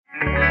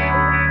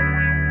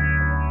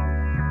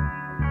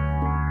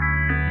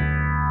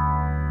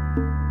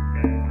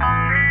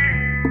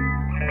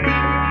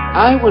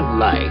I would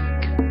like,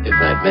 if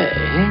I may,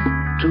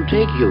 to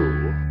take you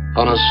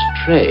on a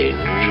strange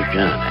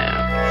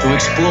journey. To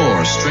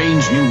explore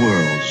strange new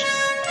worlds,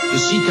 to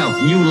seek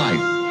out new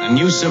life and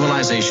new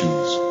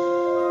civilizations,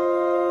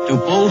 to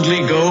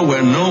boldly go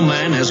where no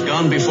man has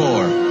gone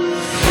before.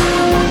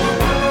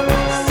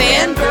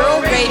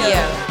 Fangirl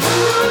Radio.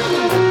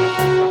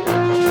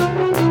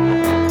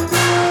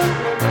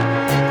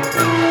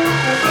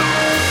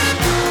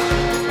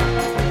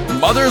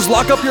 Mothers,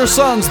 lock up your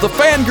sons. The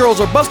fangirls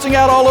are busting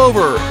out all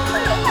over.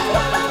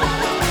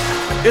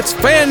 It's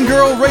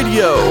Fangirl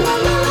Radio.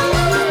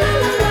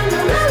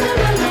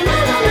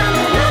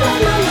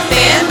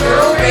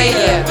 Fangirl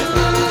Radio.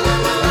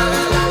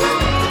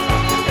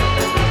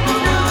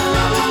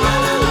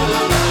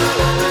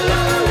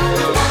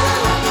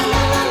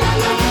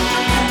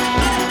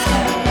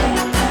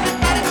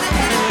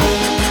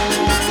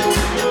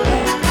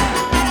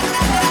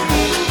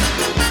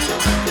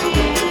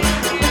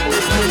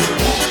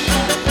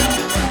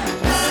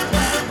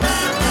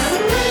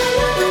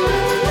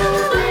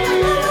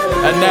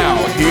 And now,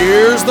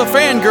 here's the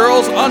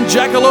Fangirls on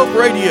Jackalope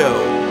Radio.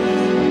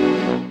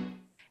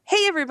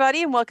 Hey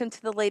everybody, and welcome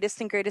to the latest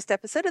and greatest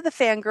episode of the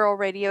Fangirl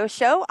Radio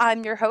Show.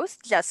 I'm your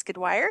host, Jessica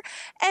Dwyer,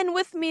 and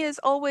with me as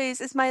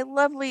always is my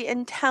lovely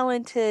and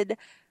talented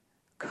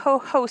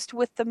co-host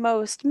with the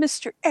most,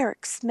 Mr.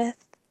 Eric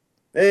Smith.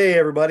 Hey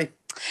everybody.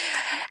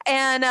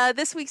 And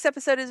this week's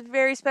episode is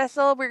very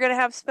special. We're going to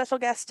have special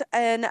guest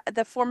in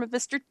the form of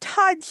Mr.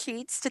 Todd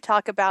Sheets to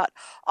talk about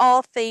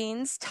all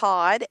things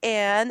Todd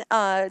and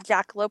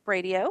Jackalope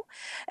Radio,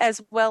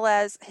 as well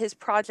as his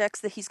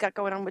projects that he's got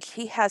going on, which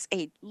he has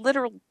a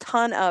literal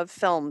ton of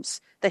films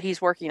that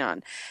he's working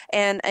on,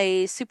 and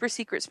a super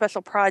secret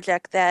special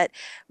project that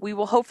we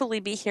will hopefully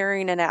be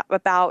hearing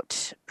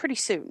about pretty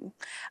soon.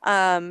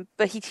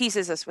 But he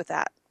teases us with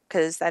that,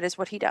 because that is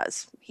what he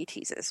does. He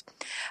teases.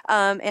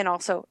 And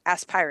also,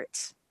 Ass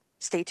Pirates.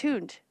 Stay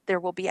tuned. There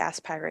will be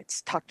Ass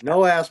Pirates talked about.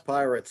 No Ass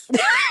Pirates.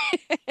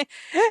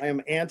 I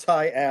am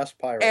anti-Ass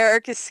Pirates.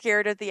 Eric is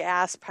scared of the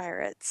Ass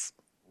Pirates.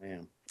 I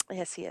am.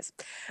 Yes, he is.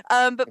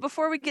 But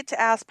before we get to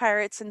Ass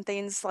Pirates and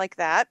things like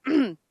that,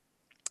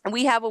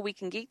 we have a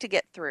Week in Geek to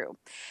get through.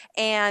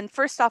 And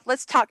first off,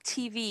 let's talk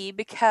TV,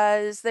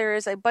 because there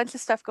is a bunch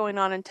of stuff going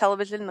on in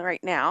television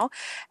right now.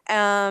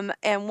 And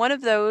one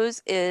of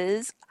those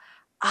is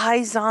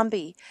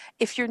iZombie.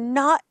 If you're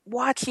not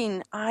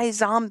watching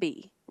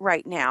iZombie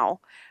right now,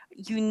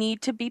 you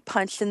need to be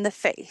punched in the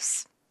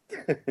face.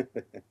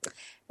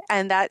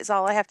 And that is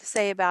all I have to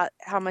say about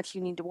how much you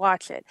need to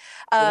watch it.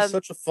 It's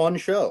such a fun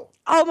show.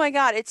 Oh my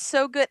God, it's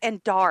so good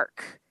and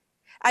dark.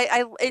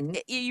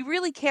 You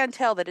really can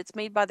tell that it's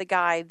made by the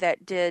guy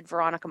that did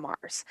Veronica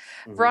Mars.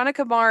 Mm-hmm.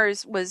 Veronica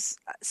Mars was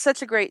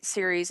such a great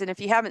series, and if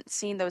you haven't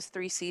seen those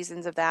 3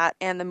 seasons of that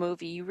and the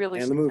movie, you really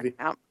should check it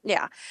out.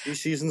 Yeah, 3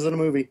 seasons in a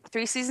movie.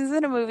 3 seasons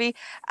in a movie.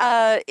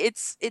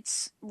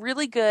 It's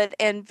really good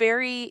and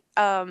very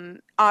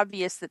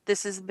obvious that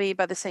this is made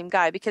by the same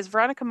guy, because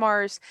Veronica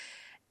Mars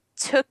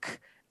took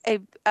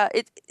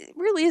it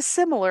really is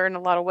similar in a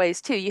lot of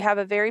ways too. You have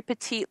a very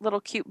petite little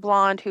cute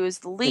blonde who is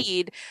the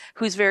lead,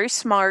 who's very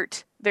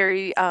smart,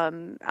 very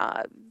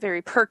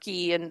very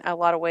perky in a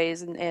lot of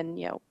ways, and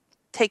you know,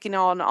 taking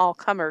on all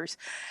comers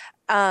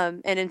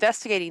and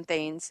investigating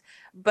things.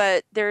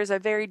 But there's a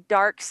very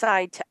dark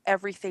side to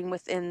everything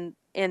within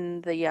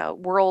the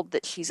world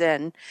that she's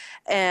in,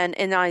 and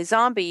in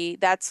iZombie,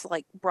 that's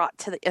like brought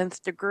to the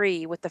nth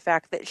degree with the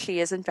fact that she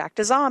is in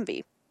fact a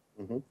zombie.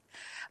 Mm-hmm.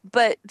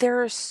 But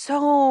there are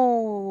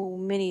so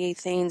many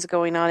things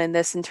going on in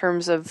this in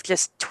terms of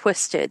just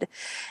twisted,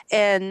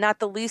 and not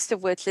the least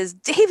of which is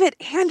David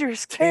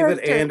Anders'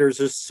 character. David Anders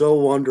is so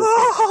wonderful.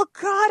 Oh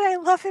God, I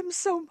love him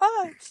so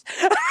much.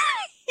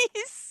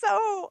 He's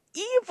so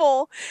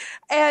evil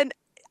and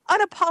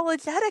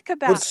unapologetic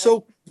about it.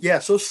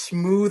 So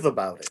smooth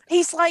about it.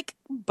 He's like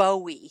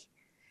Bowie.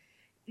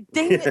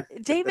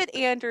 David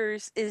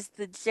Anders is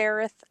the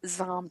Jareth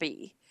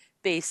zombie,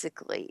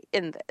 basically,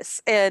 in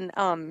this. And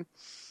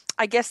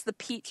I guess the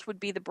peach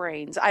would be the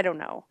brains. I don't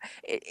know.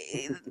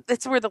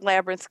 That's where the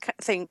labyrinth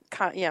thing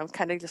kind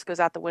of just goes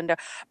out the window.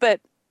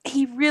 But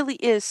he really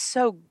is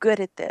so good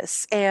at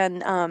this.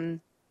 And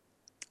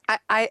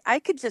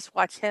I could just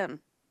watch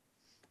him.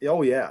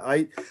 Oh, yeah.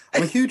 I'm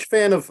a huge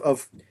fan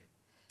of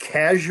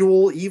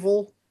casual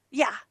evil.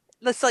 Yeah.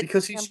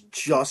 Because he's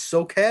just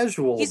so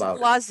casual about it. He's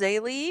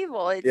blasely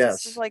evil.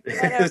 It's just like,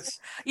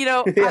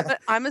 whatever.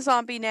 I'm a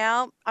zombie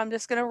now. I'm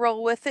just going to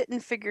roll with it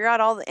and figure out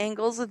all the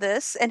angles of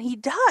this. And he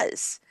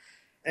does.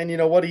 And you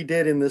know what he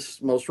did in this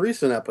most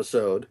recent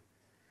episode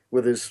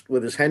with his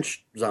hench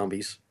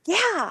zombies?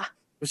 Yeah.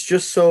 It's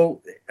just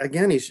so,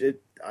 again,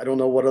 I don't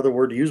know what other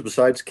word to use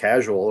besides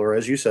casual, or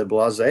as you said,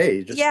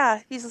 blasé.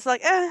 He's just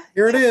like,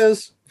 here it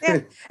is.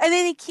 Yeah. And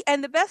then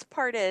and the best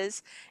part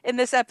is, in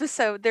this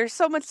episode, there's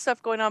so much stuff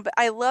going on, but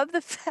I love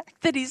the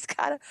fact that he's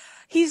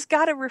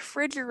got a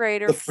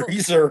refrigerator, the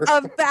freezer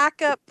of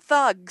backup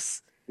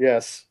thugs.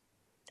 Yes.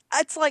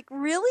 It's like,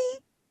 really?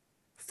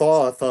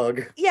 Thaw a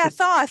thug. Yeah,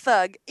 thaw a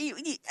thug.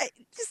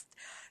 Just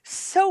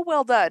so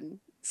well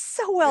done.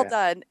 So well Yeah.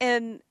 done,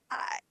 and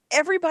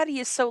everybody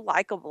is so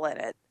likable in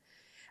it.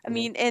 I Mhm.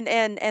 mean,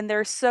 and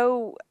they're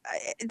so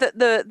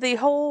the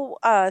whole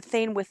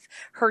thing with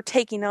her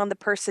taking on the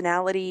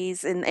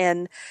personalities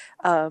and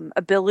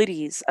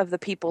abilities of the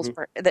people's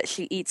Mhm. that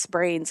she eats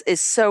brains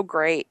is so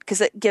great because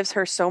it gives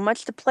her so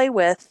much to play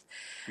with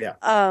Yeah.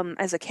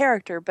 as a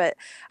character. But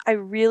I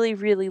really,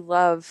 really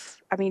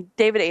love. I mean,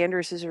 David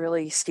Anders is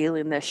really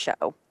stealing this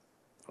show.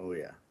 Oh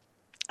yeah.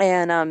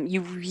 And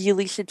you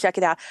really should check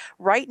it out.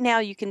 Right now,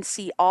 you can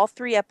see all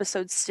 3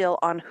 episodes still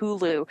on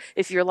Hulu.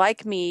 If you're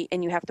like me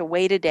and you have to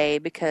wait a day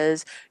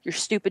because your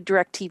stupid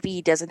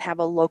DirecTV doesn't have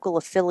a local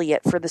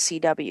affiliate for the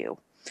CW,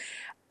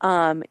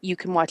 you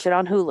can watch it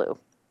on Hulu.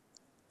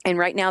 And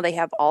right now, they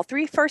have all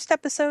 3 first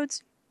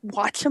episodes.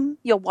 Watch them.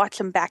 You'll watch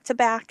them back to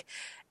back,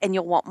 and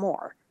you'll want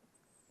more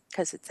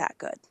because it's that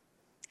good.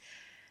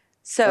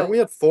 Aren't So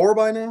we at 4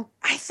 by now?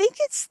 I think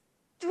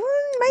I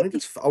might think be.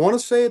 it's. I want to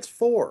say it's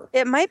 4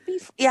 It might be.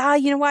 Yeah,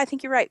 you know what? I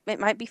think you're right.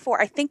 It might be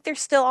 4. I think they're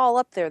still all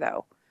up there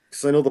though.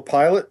 because I know the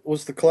pilot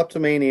was the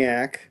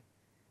kleptomaniac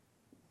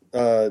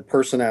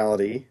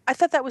personality. I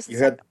thought that was the You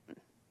had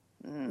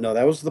second. no,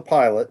 that was the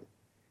pilot.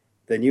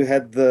 Then you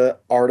had the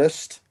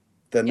artist,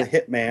 then Yep. the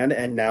hitman,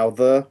 and now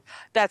the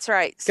That's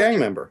right. So gang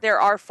member. there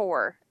are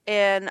 4.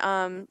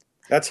 And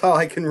That's how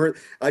I can.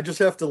 I just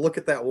have to look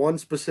at that one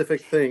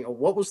specific thing.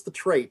 What was the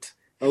trait?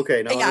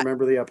 Okay, now I yeah,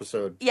 remember the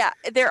episode. yeah,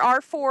 there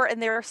are 4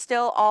 and they're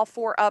still all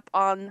 4 up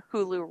on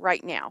Hulu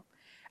right now.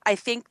 I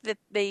think that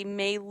they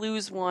may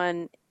lose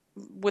one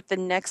with the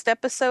next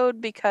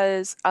episode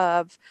because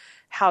of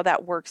how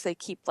that works. They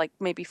keep like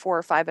maybe 4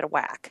 or 5 at a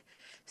whack.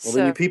 Well,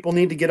 then you So, people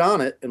need to get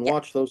on it and yeah,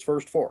 watch those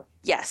first 4.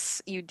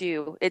 yes, you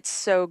do. It's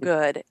so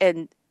good.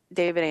 And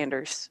David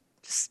Anders,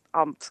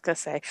 I'm just gonna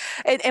say.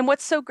 And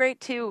what's so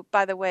great too,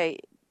 by the way,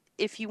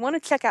 if you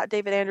want to check out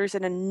David Anders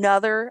in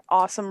another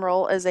awesome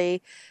role as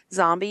a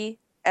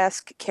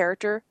zombie-esque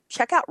character,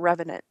 check out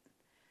Revenant.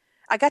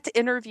 I got to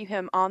interview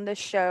him on this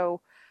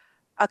show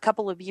a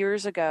couple of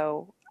years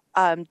ago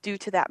due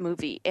to that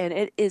movie, and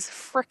it is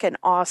freaking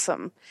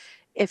awesome.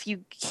 If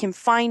you can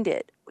find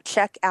it,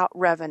 check out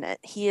Revenant.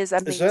 He is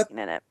Is that amazing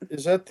in it.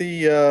 is that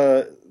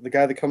the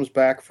guy that comes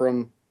back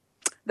from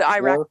The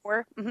Iraq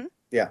war? War.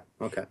 Yeah.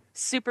 Okay.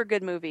 Super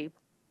good movie.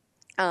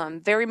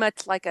 Very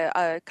much like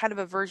a kind of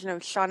a version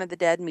of Shaun of the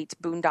Dead meets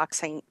Boondock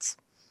Saints.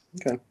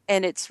 Okay.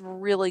 And it's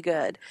really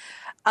good.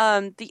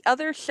 The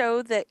other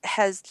show that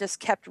has just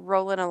kept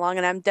rolling along,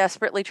 and I'm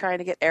desperately trying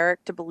to get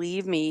Eric to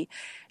believe me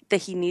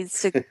that he needs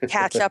to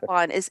catch up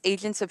on, is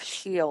Agents of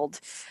S.H.I.E.L.D.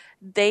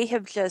 They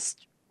have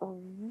just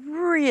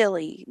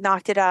really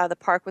knocked it out of the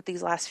park with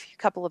these last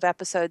couple of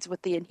episodes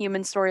with the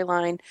Inhuman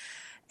storyline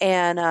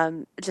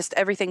and just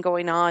everything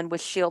going on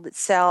with S.H.I.E.L.D.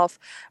 itself,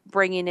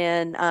 bringing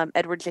in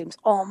Edward James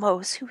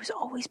Olmos, who's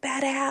always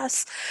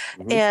badass.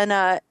 Mhm.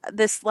 And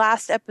this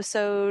last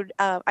episode,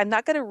 I'm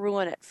not going to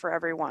ruin it for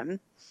everyone,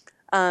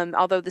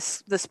 although the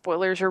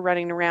spoilers are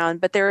running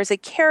around, but there is a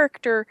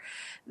character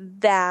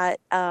that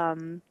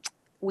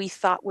we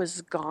thought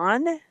was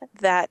gone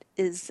that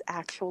is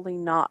actually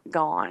not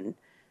gone.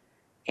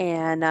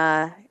 And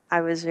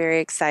I was very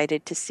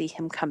excited to see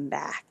him come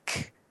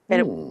back.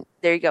 And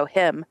there you go,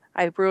 him.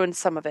 I ruined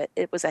some of it.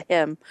 It was a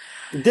him.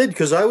 It did,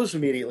 because I was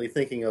immediately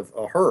thinking of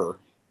her.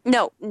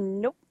 No,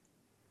 nope.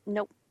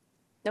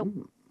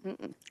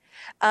 Mm-mm.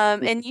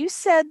 And you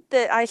said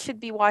that I should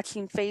be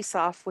watching Face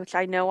Off, which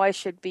I know I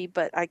should be,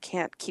 but I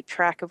can't keep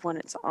track of when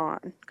it's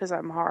on because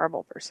I'm a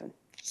horrible person.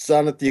 It's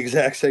on at the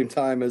exact same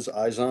time as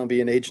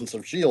iZombie and Agents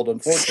of S.H.I.E.L.D.,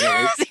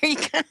 unfortunately. There you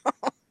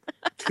go.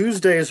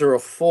 Tuesdays are a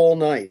full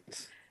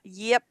night.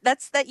 Yep,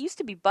 that used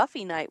to be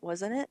Buffy night,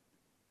 wasn't it?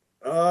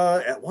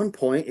 At one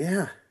point,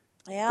 yeah.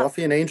 Yeah.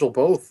 Buffy and Angel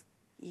both.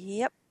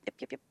 Yep.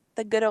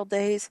 The good old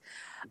days.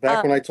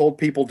 Back when I told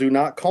people, do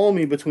not call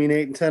me between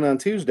 8 and 10 on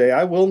Tuesday,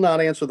 I will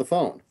not answer the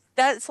phone.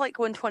 That's like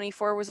when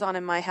 24 was on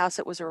in my house.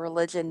 It was a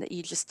religion that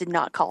you just did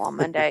not call on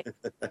Monday,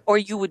 or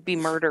you would be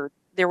murdered.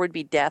 There would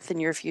be death in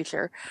your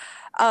future.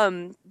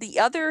 The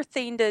other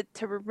thing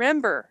to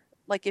remember,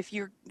 like if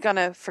you're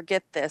gonna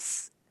forget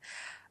this,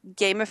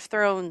 Game of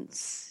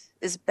Thrones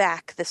is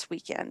back this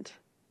weekend.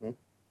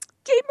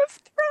 Game of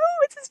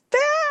Thrones is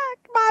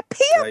back, my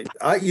pimp.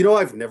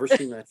 I've never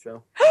seen that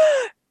show.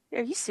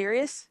 Are you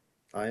serious?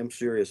 I am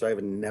serious. I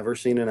have never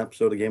seen an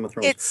episode of Game of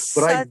Thrones.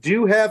 I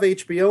do have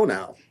HBO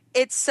now.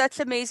 It's such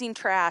amazing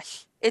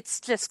trash.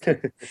 It's just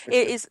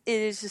it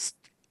is just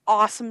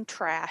awesome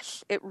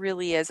trash. It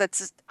really is.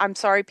 I'm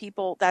sorry,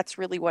 people. That's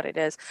really what it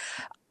is.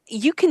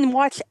 You can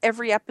watch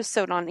every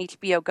episode on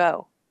HBO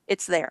Go.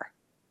 It's there.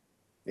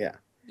 Yeah.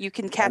 You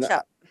can catch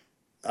up.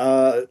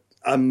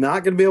 I'm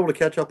not going to be able to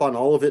catch up on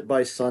all of it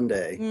by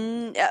Sunday.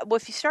 Well,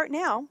 if you start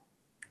now.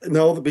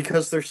 No,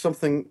 because there's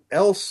something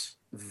else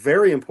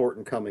very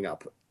important coming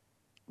up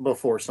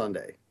before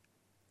Sunday.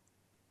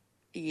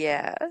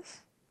 Yes.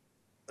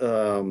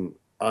 On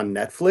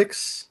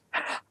Netflix.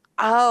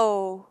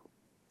 Oh,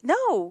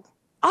 no.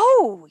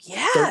 Oh,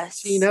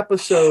 yes. 13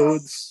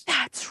 episodes.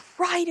 That's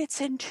right.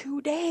 It's in 2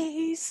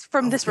 days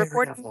from this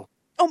recording.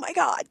 Oh, my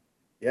God.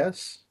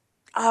 Yes.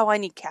 Oh, I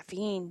need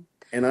caffeine.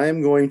 and I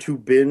am going to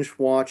binge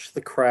watch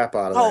the crap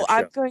out of Oh, that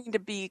I'm show. going to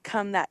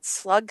become that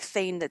slug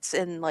thing that's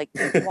in like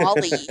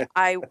Wally.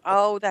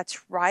 Oh,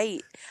 that's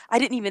right. I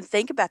didn't even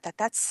think about that.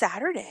 That's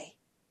Saturday.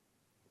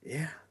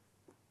 Yeah,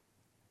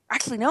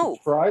 Actually, no.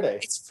 Friday.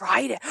 It's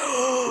Friday.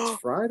 It's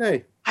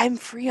Friday. I'm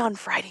free on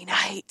Friday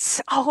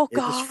nights. Oh It is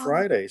God.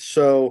 Friday.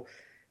 So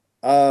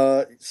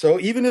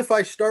even if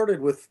I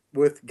started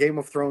with Game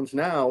of Thrones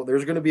now,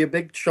 there's going to be a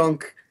big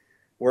chunk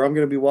where I'm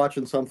going to be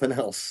watching something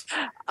else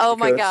Oh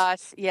my because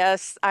gosh.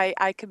 Yes,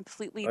 I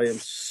completely. I am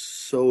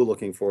so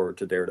looking forward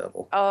to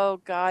Daredevil. Oh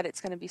God,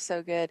 it's going to be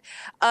so good.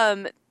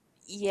 Um,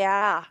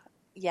 yeah,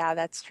 yeah,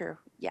 that's true.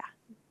 Yeah,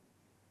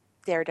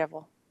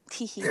 Daredevil.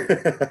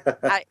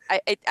 Teehee.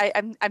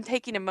 I'm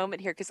taking a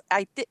moment here because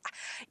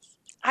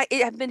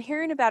I've been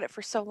hearing about it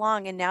for so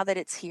long, and now that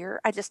it's here,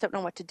 I just don't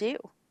know what to do.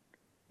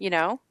 You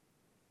know?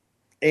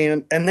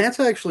 And that's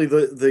actually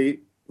the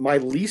my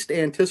least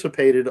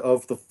anticipated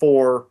of the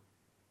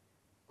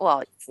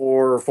Well,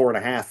 four and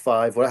a half,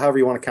 five, however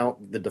you want to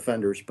count the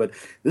Defenders. But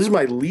this is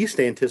my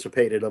least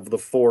anticipated of the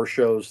four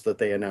shows that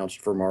they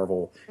announced for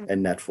Marvel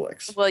and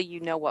Netflix. well, you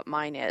know what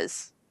mine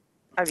is.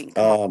 I mean,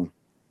 Um,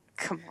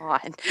 come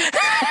on.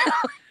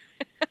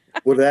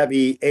 would that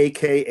be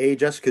AKA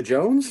Jessica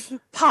Jones?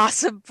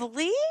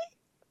 Possibly.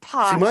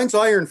 See, mine's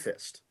Iron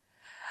Fist.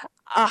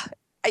 Uh,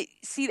 I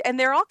see, and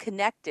they're all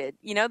connected.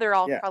 You know, they're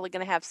all Yeah. probably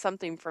going to have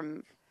something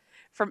from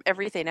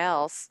everything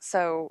else.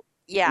 So,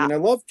 I yeah. mean, I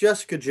love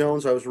Jessica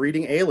Jones. I was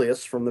reading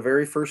Alias from the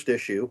very first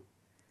issue.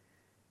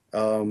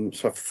 So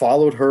I've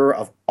followed her.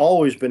 I've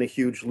always been a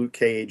huge Luke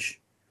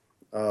Cage,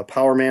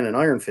 Power Man, and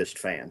Iron Fist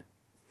fan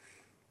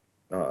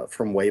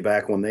from way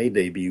back when they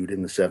debuted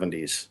in the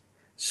 70s.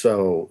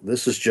 So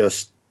this is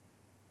just,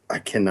 I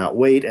cannot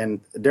wait. And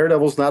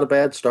Daredevil's not a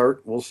bad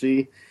start. We'll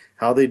see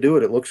how they do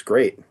it. It looks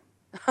great.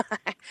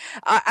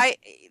 I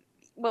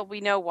well,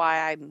 we know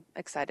why I'm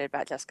excited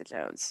about Jessica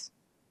Jones.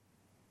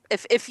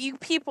 If you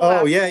people Oh,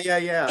 out yeah.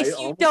 I if you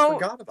almost don't,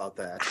 forgot about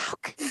that. how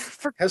can you Has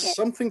forget?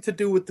 something to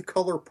do with the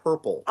color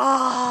purple.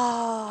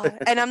 Oh,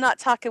 and I'm not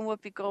talking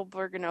Whoopi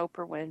Goldberg and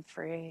Oprah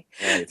Winfrey.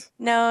 Right.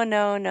 No,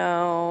 no,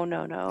 no,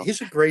 no, no.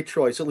 He's a great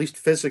choice, at least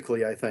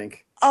physically, I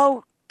think.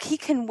 Oh, he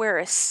can wear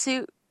a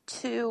suit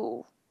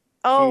too. He,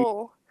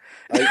 Oh,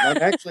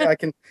 I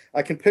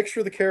can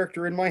picture the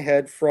character in my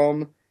head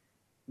from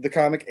the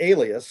comic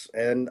Alias,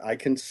 and I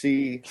can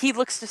see he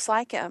looks just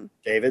like him.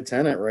 David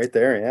Tennant right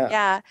there.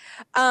 Yeah,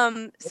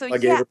 Yeah. So I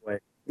gave yeah, it away.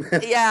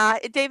 yeah.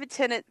 David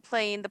Tennant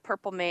playing the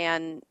Purple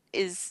Man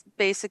is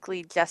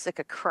basically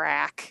Jessica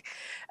Crack.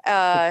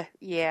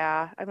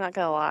 Yeah, I'm not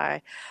gonna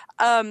lie.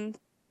 Um,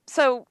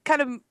 so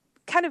kind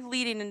of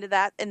leading into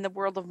that in the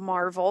world of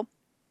Marvel.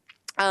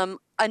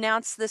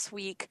 Announced this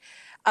week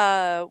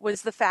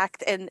was the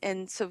fact,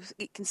 and so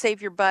it can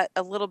save your butt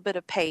a little bit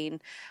of pain.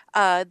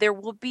 There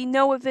will be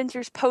no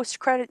Avengers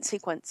post-credit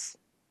sequence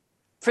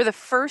for the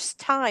first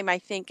time, I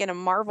think, in a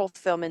Marvel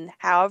film in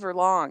however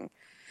long.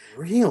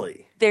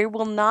 Really? They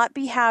will not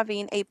be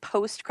having a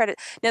post-credit.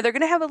 Now they're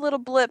going to have a little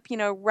blip,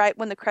 right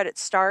when the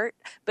credits start,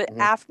 but Mhm.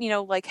 after,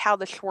 like how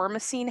the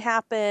shawarma scene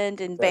happened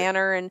and Right.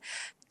 Banner, and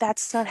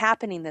that's not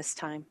happening this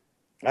time.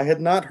 I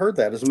had not heard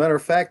that. As a matter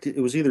of fact, it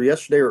was either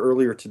yesterday or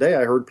earlier today.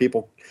 I heard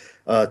people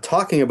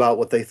talking about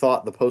what they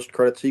thought the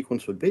post-credit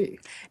sequence would be.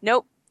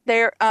 Nope.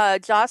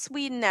 Joss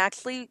Whedon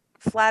actually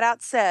flat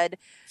out said,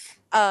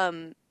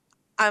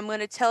 I'm going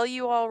to tell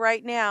you all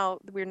right now,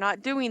 we're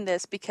not doing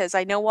this because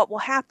I know what will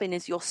happen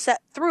is you'll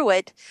set through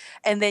it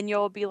and then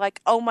you'll be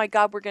like, oh my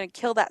God, we're going to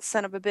kill that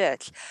son of a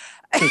bitch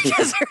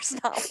because there's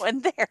not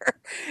one there.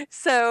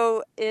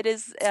 So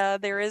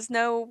there is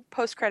no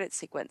post-credit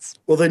sequence.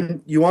 Well,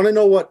 then you want to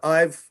know what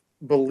I've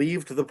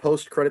believed the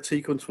post-credit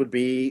sequence would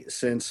be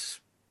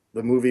since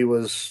the movie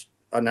was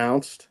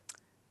announced?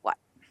 What?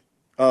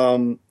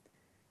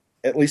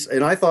 At least,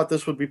 and I thought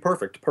this would be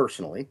perfect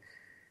personally.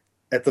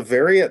 At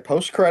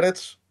post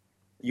credits,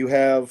 you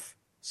have,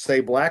 say,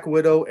 Black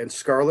Widow and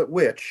Scarlet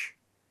Witch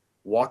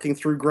walking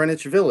through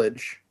Greenwich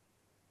Village,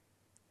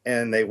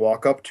 and they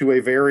walk up to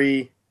a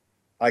very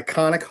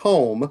iconic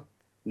home,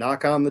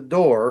 knock on the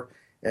door,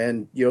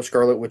 and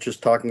Scarlet Witch is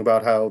talking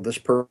about how this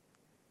person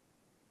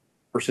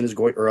is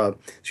going, or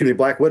excuse me,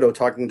 Black Widow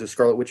talking to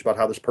Scarlet Witch about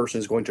how this person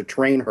is going to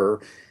train her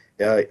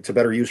to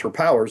better use her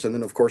powers, and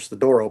then of course the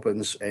door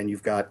opens and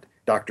you've got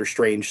Doctor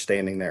Strange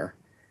standing there,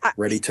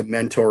 ready to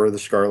mentor the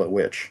Scarlet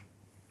Witch.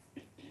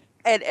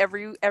 And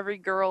every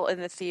girl in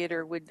the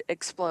theater would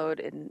explode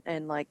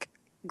in like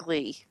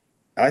glee.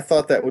 I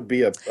thought that would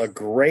be a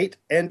great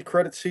end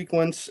credit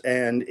sequence,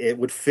 and it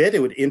would fit. It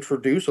would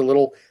introduce a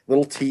little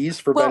tease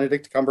for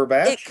Benedict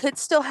Cumberbatch. It could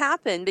still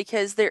happen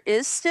because there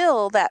is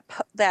still that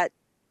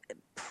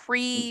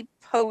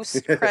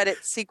post credit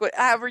sequence,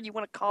 however you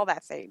want to call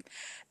that thing,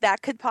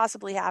 that could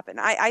possibly happen.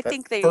 I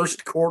think they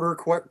first quarter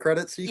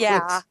credit sequence.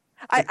 Yeah.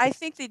 I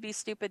think they'd be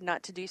stupid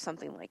not to do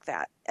something like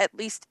that. At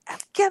least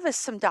give us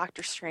some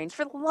Doctor Strange,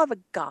 for the love of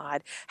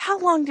God. How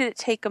long did it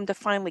take them to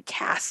finally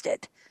cast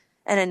it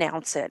and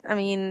announce it? I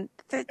mean,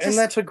 and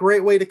that's a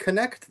great way to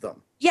connect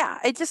them. Yeah,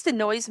 it just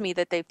annoys me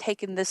that they've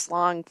taken this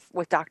long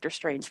with Doctor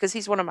Strange because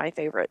he's one of my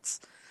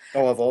favorites.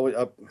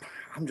 Oh,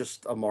 I'm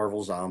just a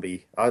Marvel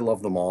zombie. I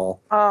love them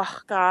all. Oh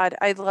God,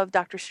 I love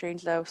Doctor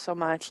Strange though so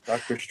much.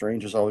 Doctor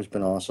Strange has always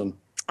been awesome.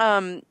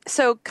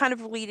 So kind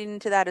of leading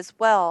into that as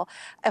well,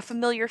 a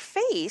familiar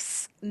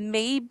face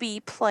may be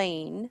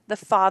playing the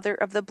father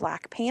of the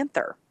Black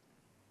Panther.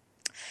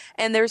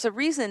 And there's a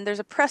reason, there's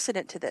a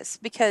precedent to this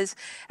because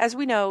as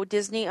we know,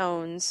 Disney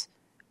owns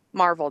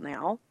Marvel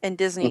now, and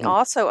Disney Mhm.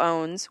 also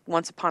owns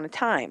Once Upon a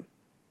Time.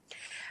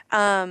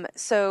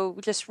 So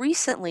just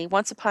recently,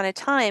 Once Upon a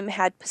Time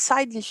had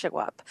Poseidon show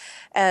up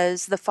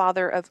as the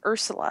father of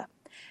Ursula.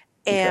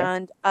 Okay.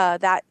 And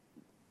that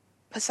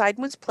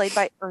Poseidon was played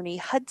by Ernie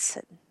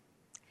Hudson.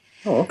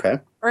 Oh, okay.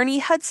 Ernie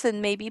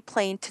Hudson may be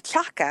playing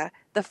T'Chaka,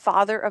 the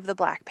father of the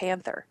Black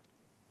Panther.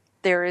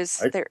 There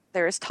is I,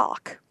 there is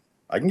talk.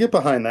 I can get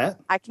behind that.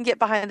 I can get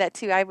behind that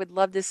too. I would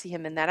love to see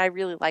him in that. I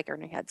really like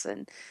Ernie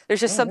Hudson. There's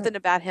just Oh, yeah. something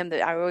about him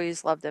that I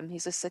always loved him.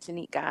 He's just such a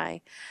neat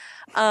guy.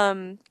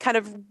 Kind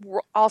of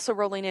also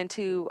rolling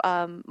into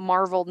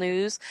Marvel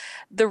news,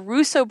 the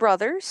Russo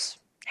brothers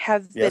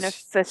have been Yes,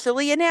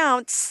 officially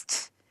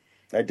announced.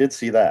 I did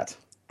see that.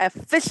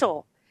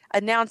 Official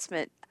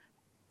announcement.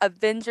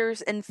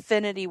 Avengers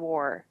Infinity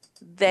War.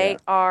 They Yeah.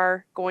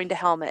 are going to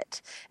helm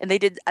it. And they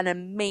did an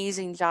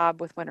amazing job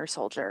with Winter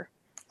Soldier.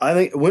 I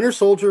think Winter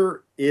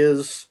Soldier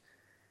is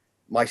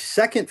my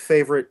second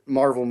favorite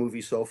Marvel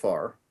movie so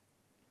far,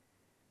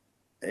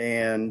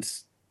 and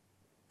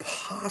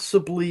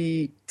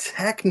possibly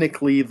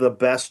technically the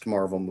best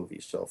Marvel movie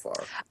so far.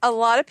 A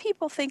lot of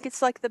people think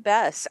it's like the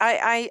best.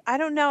 I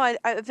don't know.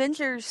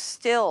 Avengers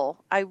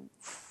still. I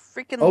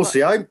freaking Oh, love.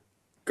 see,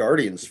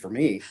 Guardians for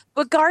me.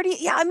 But Guardian,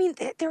 yeah, I mean,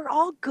 they're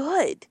all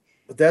good.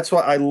 But that's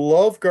why I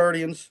love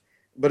Guardians.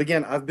 But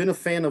again, I've been a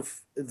fan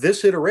of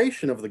this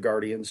iteration of the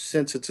Guardians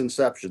since its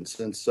inception,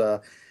 since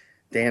Dan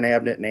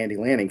Abnett and Andy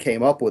Lanning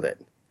came up with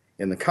it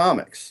in the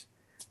comics.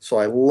 So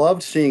I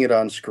loved seeing it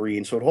on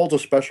screen. So it holds a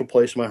special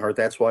place in my heart.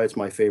 That's why it's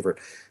my favorite.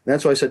 And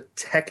that's why I said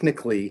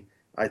technically,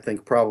 I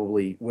think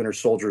probably Winter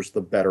Soldier's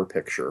the better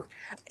picture.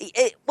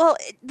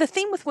 The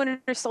thing with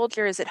Winter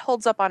Soldier is it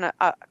holds up on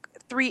a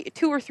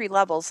two or three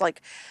levels,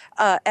 like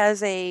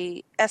as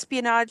a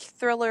espionage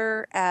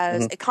thriller,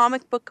 as Mhm. a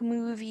comic book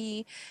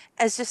movie,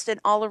 as just an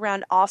all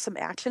around awesome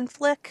action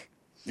flick.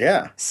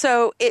 Yeah.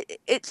 So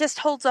it just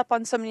holds up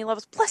on so many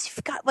levels. Plus,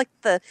 you've got like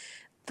the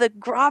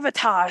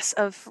gravitas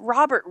of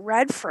Robert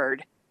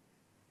Redford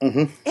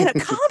hmm in a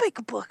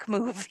comic book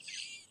movie.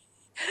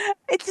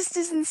 It just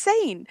is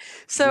insane.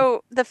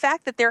 So the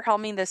fact that they're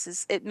helming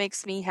this it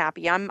makes me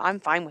happy. I'm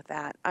fine with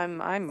that.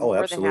 I'm Oh, more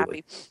than absolutely.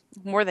 happy.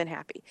 More than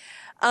happy.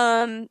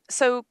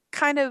 So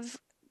kind of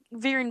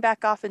veering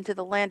back off into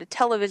the land of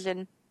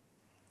television.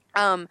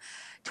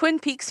 Twin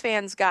Peaks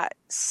fans got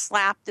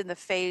slapped in the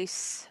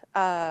face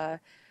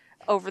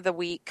over the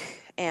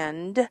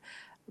weekend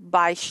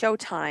by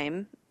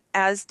Showtime,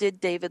 as did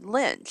David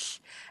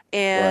Lynch.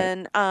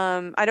 And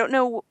I don't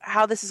know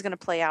how this is going to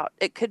play out.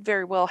 It could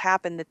very well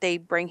happen that they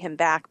bring him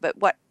back, but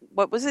what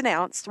was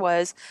announced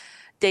was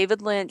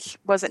David Lynch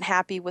wasn't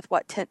happy with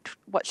what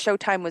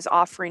Showtime was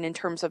offering in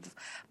terms of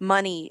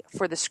money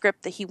for the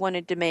script that he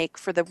wanted to make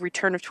for the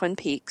Return of Twin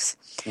Peaks.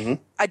 hmm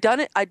A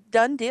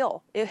done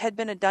deal. It had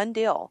been a done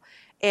deal,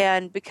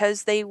 and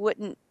because they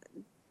wouldn't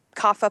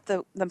cough up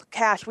the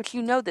cash, which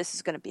this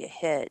is going to be a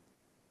hit.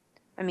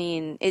 I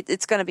mean,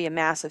 it's going to be a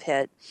massive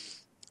hit.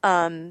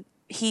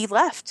 He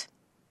left.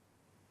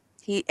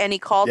 He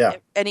called Yeah.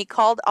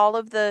 all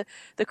of the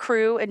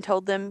crew and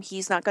told them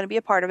he's not going to be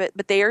a part of it,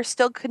 but they are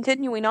still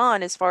continuing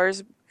on as far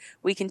as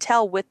we can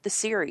tell with the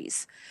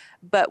series.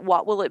 But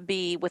what will it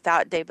be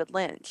without David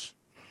Lynch?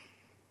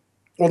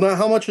 Well, now,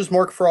 how much is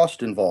Mark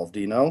Frost involved? Do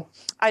you know?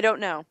 I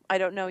don't know. I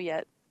don't know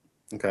yet.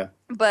 Okay.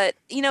 But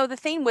the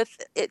thing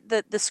with it,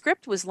 the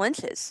script was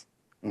Lynch's.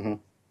 hmm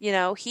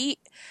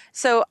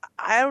So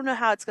I don't know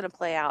how it's going to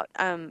play out.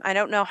 I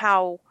don't know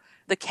how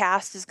the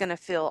cast is going to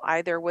feel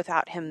either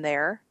without him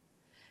there,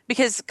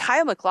 because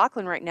Kyle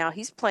MacLachlan right now,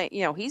 he's playing,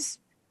 he's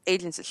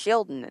Agents of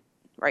S.H.I.E.L.D. in it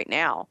right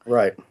now.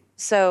 Right.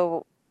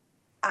 So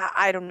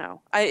I don't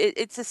know.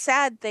 It's a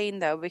sad thing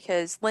though,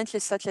 because Lynch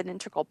is such an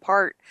integral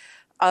part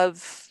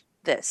of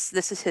this.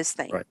 This is his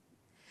thing. Right.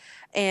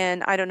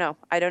 And I don't know.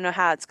 I don't know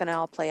how it's going to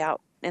all play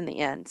out in the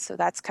end. So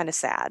that's kind of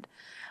sad.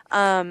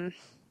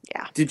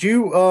 Yeah. Did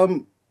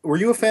you were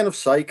you a fan of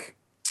Psych?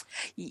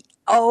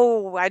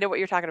 Oh, I know what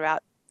you're talking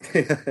about.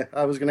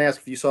 I was going to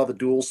ask if you saw the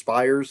Dual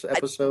Spires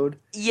episode.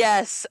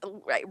 Yes,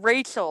 right.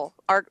 Rachel,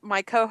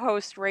 my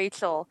co-host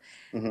Rachel,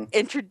 hmm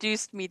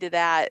introduced me to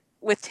that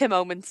with Tim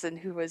Omenson,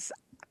 who was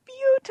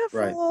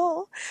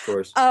beautiful. Of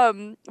course.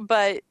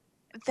 But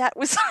that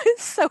was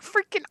so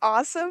freaking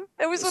awesome.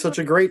 It was Such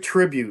a great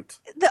tribute.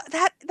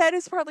 that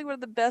is probably one of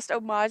the best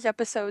homage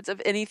episodes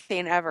of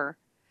anything ever.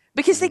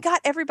 Because they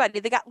got everybody.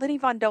 They got Lenny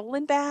Von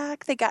Dolan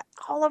back. They got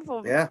all of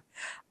them. Yeah.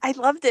 I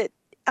loved it.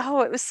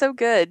 Oh, it was so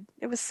good.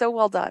 It was so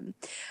well done.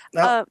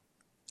 Now,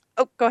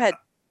 Go ahead.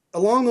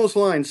 along those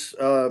lines,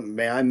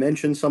 may I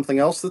mention something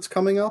else that's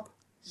coming up?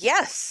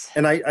 Yes.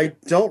 And I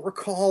don't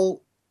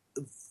recall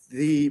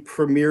the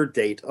premiere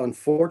date,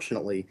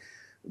 unfortunately,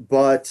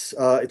 but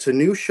it's a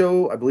new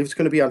show. I believe it's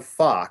going to be on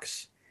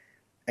Fox.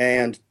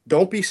 And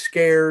don't be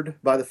scared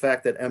by the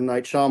fact that M.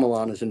 Night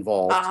Shyamalan is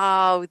involved.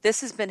 Oh,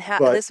 this has been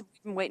But we've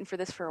been waiting for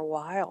this for a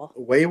while.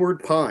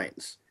 Wayward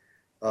Pines.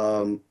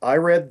 I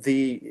read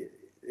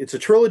it's a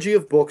trilogy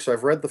of books.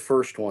 I've read the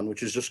first one,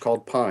 which is just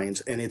called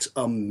Pines, and it's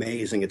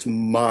amazing. It's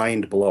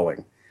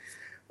mind-blowing.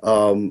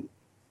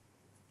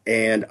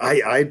 And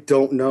I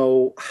don't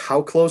know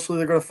how closely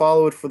they're going to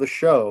follow it for the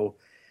show.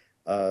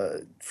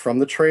 From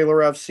the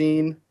trailer I've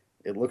seen,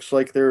 it looks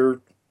like they're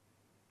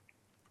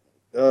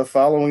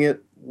following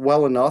it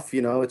well enough.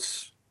 You know,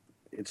 it's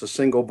a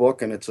single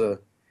book, and it's I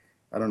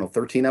don't know,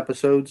 13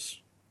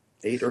 episodes,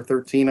 8 or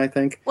 13, I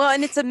think. Well,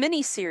 and it's a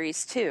mini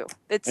series too.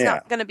 It's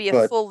not going to be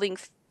a full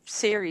length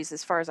series,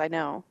 as far as I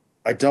know.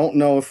 I don't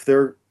know if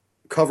they're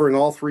covering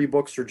all 3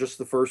 books or just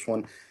the first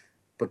one,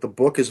 but the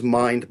book is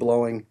mind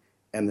blowing,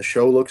 and the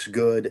show looks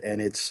good,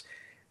 and it's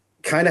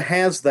kind of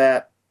has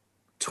that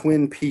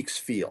Twin Peaks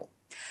feel.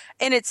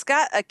 And it's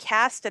got a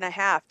cast and a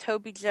half: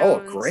 Toby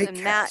Jones great and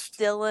cast. Matt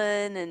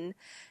Dillon, and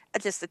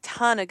just a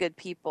ton of good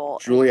people.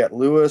 Juliette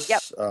Lewis.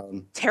 Yep.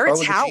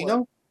 Terrence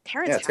Howard.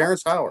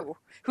 Terrence Howard.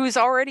 Who's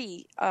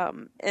already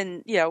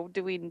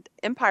doing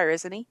Empire,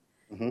 isn't he?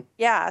 Mm-hmm.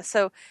 Yeah.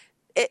 So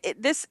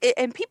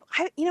and people,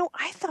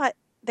 I thought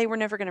they were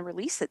never going to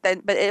release it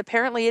then, but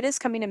apparently it is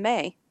coming in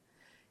May.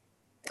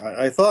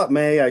 I thought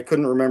May. I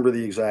couldn't remember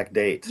the exact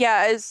date.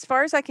 Yeah, as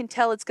far as I can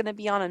tell, it's going to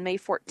be on May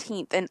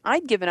 14th, and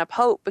I'd given up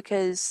hope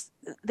because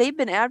they've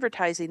been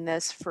advertising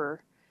this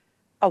for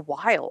a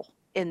while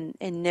and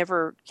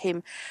never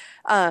came.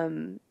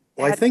 Well,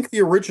 I think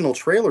the original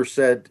trailer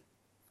said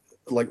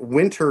like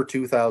winter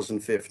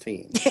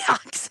 2015. Yeah,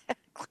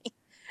 exactly.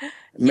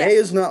 May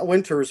is not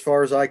winter as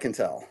far as I can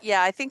tell.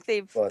 Yeah, I think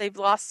they've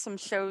lost some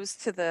shows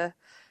to the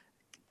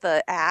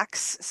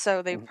axe,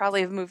 so they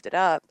probably have moved it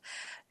up.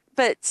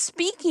 But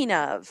speaking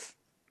of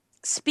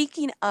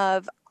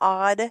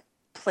odd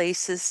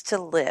places to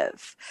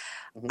live,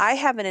 I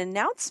have an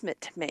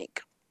announcement to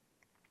make.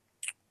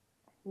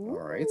 All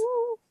right.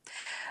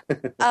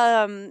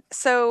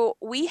 So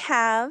we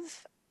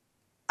have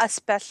a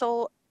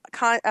special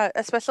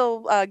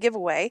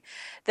giveaway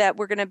that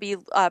we're going to be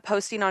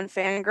posting on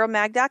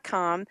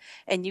fangirlmag.com,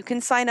 and you can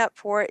sign up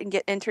for it and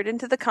get entered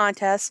into the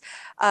contest.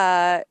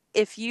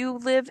 If you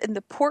live in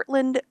the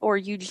Portland or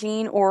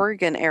Eugene,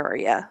 Oregon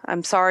area,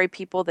 I'm sorry,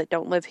 people that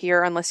don't live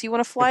here, unless you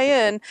want to fly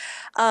in,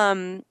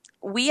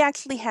 we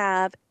actually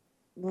have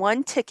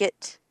 1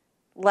 ticket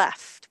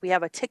left. We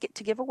have a ticket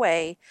to give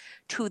away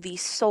to the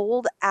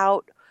sold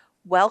out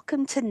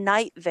Welcome to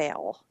Night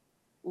Vale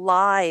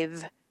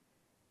live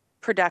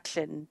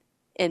production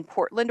in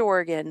Portland,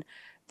 Oregon,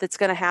 that's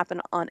going to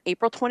happen on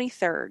April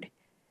 23rd.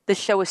 The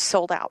show is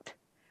sold out.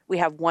 We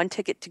have 1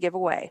 ticket to give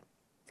away.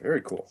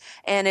 Very cool.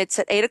 And it's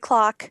at 8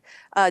 o'clock.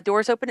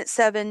 Doors open at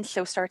 7.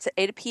 Show starts at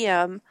 8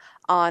 p.m.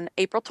 on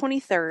April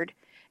 23rd.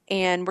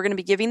 And we're going to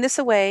be giving this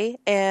away.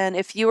 And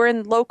if you are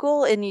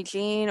local in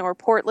Eugene or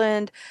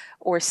Portland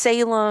or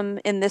Salem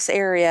in this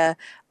area,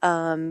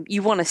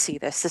 you want to see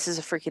this. This is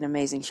a freaking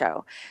amazing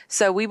show.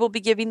 So we will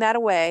be giving that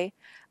away.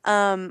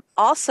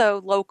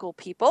 Also, local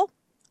people,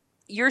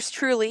 yours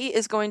truly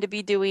is going to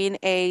be doing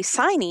a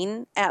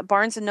signing at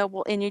Barnes &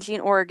 Noble in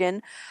Eugene,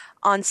 Oregon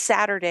on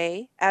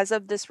Saturday as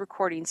of this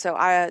recording. So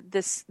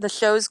this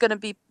show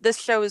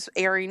is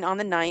airing on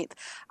the 9th.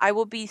 I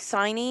will be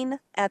signing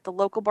at the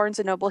local Barnes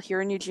 & Noble here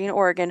in Eugene,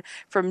 Oregon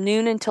from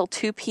noon until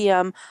 2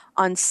 p.m.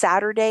 on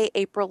Saturday,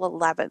 April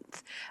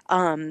 11th.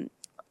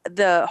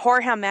 The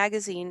Horror Hound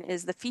magazine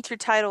is the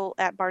featured title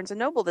at Barnes &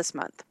 Noble this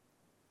month.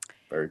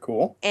 Very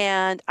cool.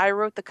 And I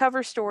wrote the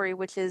cover story,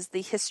 which is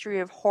the history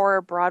of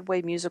horror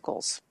Broadway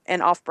musicals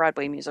and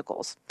off-Broadway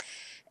musicals.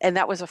 And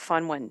that was a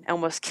fun one. It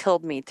almost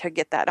killed me to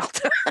get that all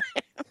done.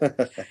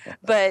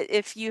 But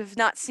if you've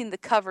not seen the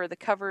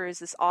cover is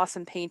this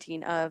awesome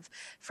painting of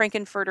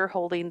Frankenfurter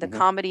holding the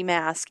comedy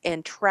mask,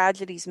 and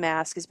Tragedy's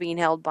mask is being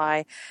held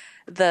by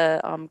the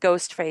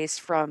ghost face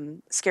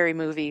from Scary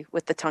Movie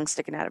with the tongue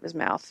sticking out of his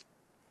mouth.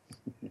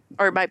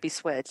 Or it might be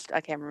switched.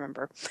 I can't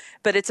remember.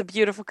 But it's a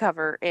beautiful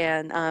cover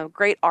and a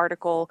great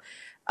article.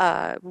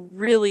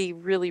 Really,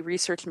 really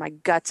researched my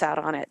guts out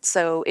on it.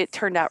 So it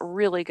turned out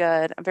really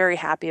good. I'm very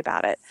happy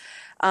about it.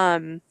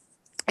 And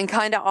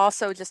kind of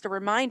also just a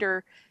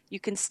reminder, you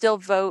can still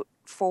vote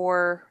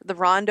for the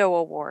Rondo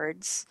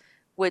Awards,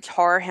 which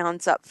Horror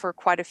Hound's up for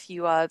quite a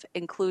few of,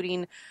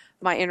 including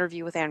my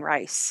interview with Anne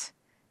Rice.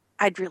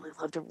 I'd really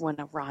love to win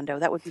a Rondo.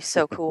 That would be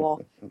so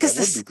cool. That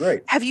would be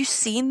great. Have you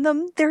seen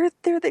them? They're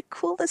the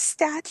coolest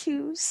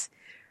statues.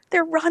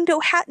 They're Rondo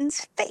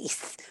Hatton's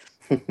face.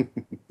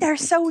 They're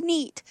so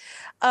neat.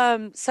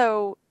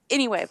 So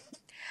anyway,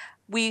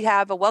 we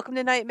have a Welcome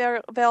to Night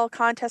Vale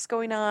contest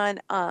going on.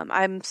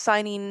 I'm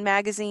signing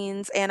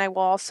magazines, and I will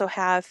also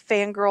have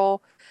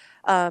Fangirl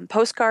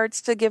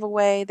postcards to give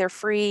away. They're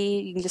free.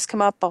 You can just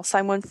come up. I'll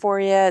sign one for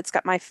you. It's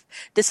got my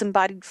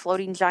disembodied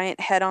floating giant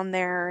head on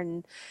there,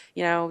 and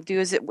do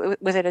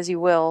with it as you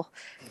will.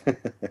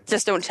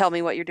 Just don't tell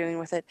me what you're doing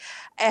with it.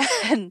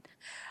 And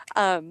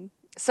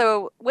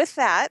so with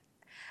that,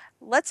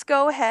 let's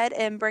go ahead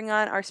and bring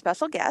on our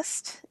special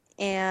guest,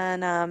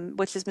 and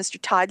which is Mr.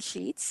 Todd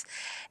Sheets.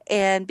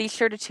 And be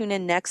sure to tune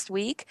in next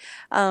week.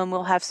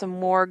 We'll have some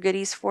more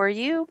goodies for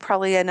you,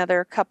 probably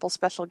another couple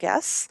special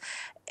guests.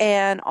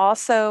 And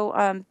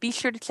also be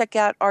sure to check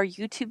out our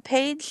YouTube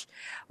page.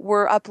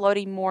 We're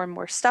uploading more and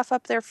more stuff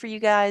up there for you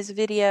guys,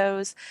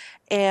 videos.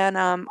 And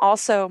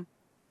also,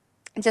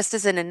 just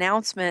as an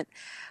announcement,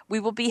 we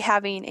will be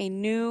having a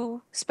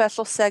new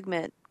special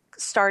segment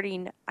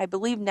starting, I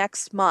believe,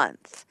 next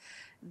month,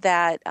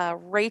 that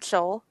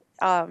Rachel,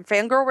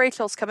 Fangirl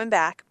Rachel's coming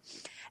back,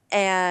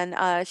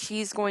 and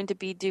she's going to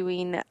be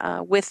doing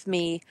with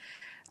me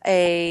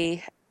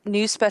a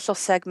new special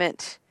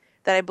segment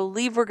that I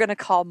believe we're going to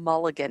call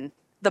Mulligan,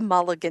 the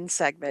Mulligan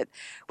segment,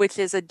 which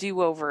is a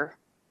do-over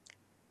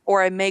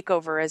or a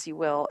makeover, as you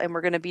will, and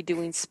we're going to be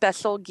doing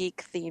special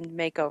geek-themed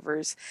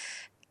makeovers,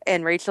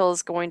 and Rachel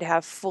is going to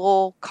have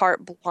full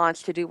carte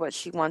blanche to do what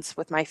she wants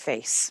with my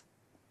face.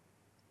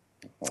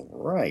 All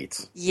right.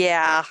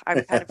 Yeah,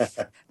 I'm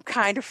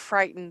kind of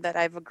frightened that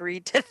I've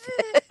agreed to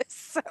this.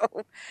 So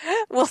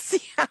we'll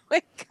see how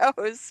it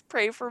goes.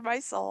 Pray for my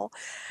soul.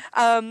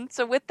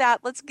 So with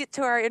that, let's get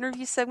to our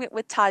interview segment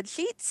with Todd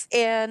Sheets.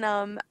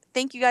 And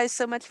thank you guys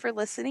so much for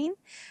listening.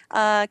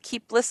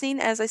 Keep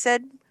listening. As I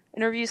said,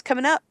 interviews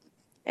coming up.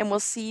 And we'll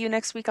see you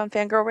next week on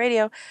Fangirl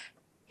Radio.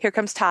 Here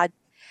comes Todd.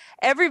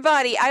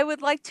 Everybody, I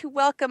would like to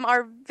welcome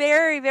our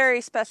very,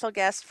 very special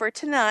guest for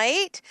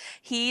tonight.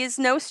 He is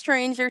no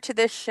stranger to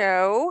this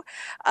show.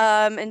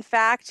 In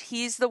fact,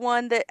 he's the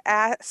one that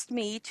asked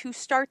me to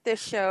start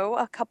this show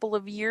a couple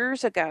of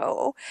years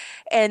ago,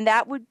 and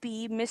that would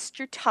be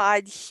Mr.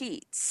 Todd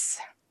Sheets.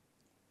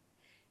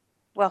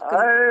 Welcome.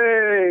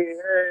 Hey.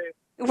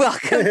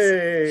 Welcome.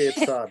 Hey,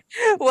 it's Todd.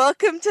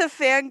 Welcome to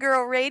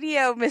Fangirl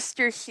Radio,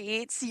 Mr.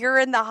 Sheets. You're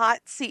in the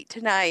hot seat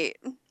tonight.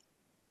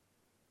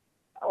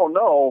 Oh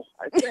no,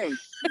 I think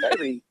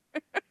maybe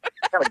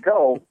gotta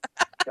go,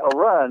 gotta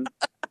run.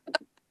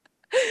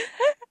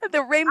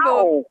 The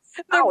rainbow,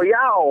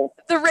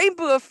 the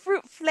rainbow of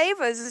fruit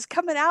flavors is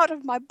coming out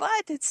of my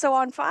butt. It's so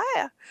on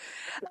fire.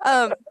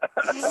 The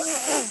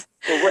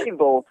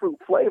rainbow of fruit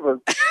flavors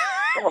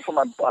coming from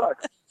my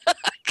buttocks.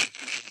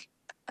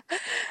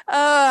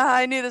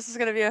 I knew this was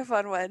going to be a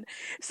fun one.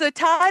 So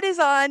Todd is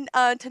on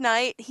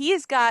tonight. He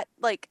has got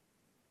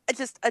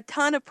just a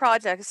ton of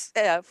projects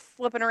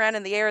flipping around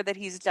in the air that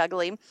he's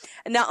juggling.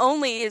 And not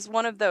only is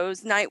one of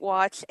those Night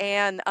Watch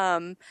and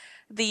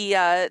the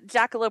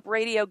Jackalope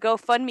Radio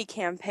GoFundMe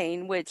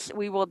campaign, which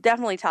we will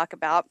definitely talk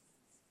about,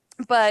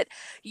 but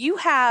you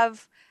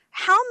have,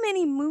 how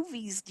many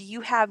movies do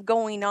you have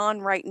going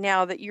on right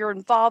now that you're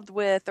involved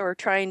with or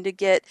trying to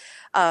get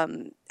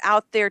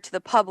out there to the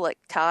public,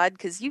 Todd?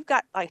 Because you've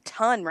got a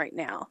ton right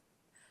now.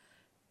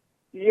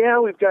 Yeah,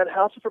 we've got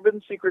House of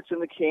Forbidden Secrets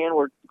in the can.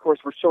 Of course,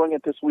 we're showing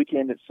it this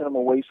weekend at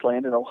Cinema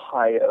Wasteland in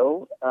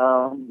Ohio.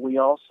 We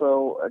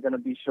also are going to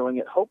be showing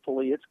it.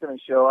 Hopefully, it's going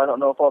to show. I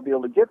don't know if I'll be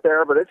able to get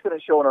there, but it's going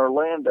to show in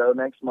Orlando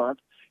next month.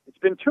 It's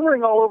been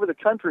touring all over the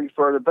country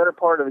for the better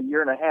part of a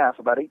year and a half,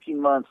 about 18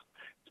 months.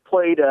 It's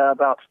played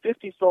about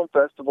 50 film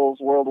festivals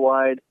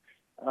worldwide.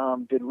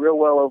 Did real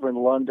well over in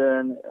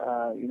London.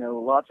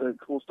 Lots of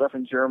cool stuff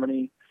in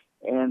Germany.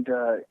 And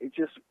it's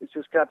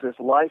just got this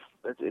life.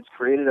 It's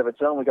created of its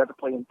own. We got to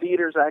play in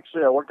theaters,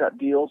 actually. I worked out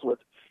deals with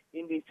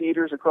indie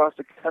theaters across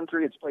the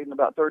country. It's played in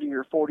about 30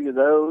 or 40 of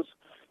those.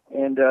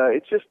 And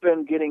it's just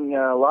been getting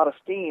a lot of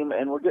steam.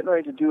 And we're getting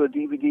ready to do a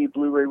DVD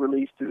Blu-ray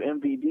release through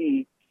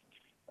MVD,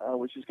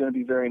 which is going to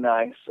be very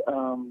nice.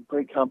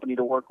 Great company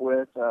to work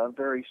with,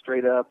 very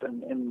straight up.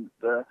 And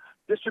the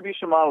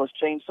distribution model has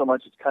changed so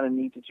much, it's kind of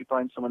neat that you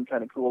find someone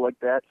kind of cool like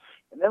that.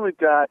 And then we've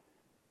got,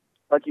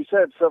 like you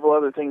said, several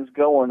other things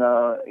going.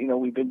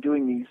 We've been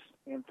doing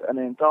an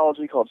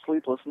anthology called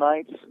Sleepless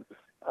Nights.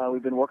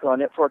 We've been working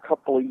on it for a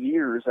couple of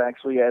years,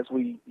 actually, as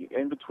we,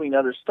 in between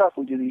other stuff,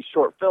 we do these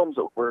short films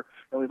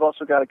and we've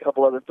also got a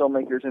couple other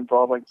filmmakers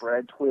involved, like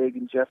Brad Twigg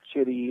and Jeff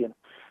Chitty and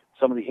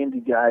some of the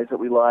indie guys that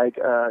we like.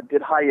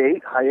 Did High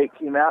 8. High 8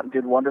 came out and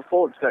did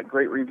wonderful. It's got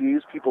great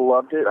reviews. People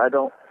loved it.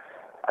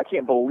 I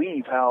can't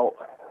believe how,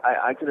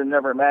 I could have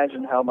never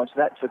imagined how much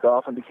that took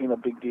off and became a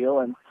big deal.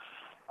 And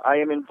I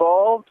am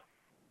involved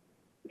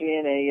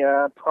in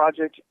a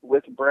project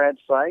with Brad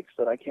Sykes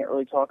that I can't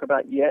really talk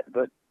about yet,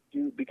 but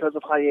because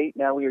of High 8,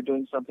 now we are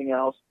doing something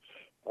else.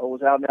 I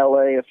was out in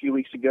L.A. a few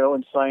weeks ago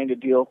and signed a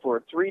deal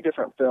for 3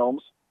 different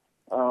films,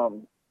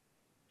 none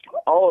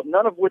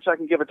of which I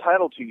can give a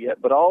title to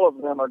yet, but all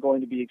of them are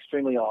going to be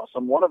extremely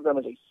awesome. One of them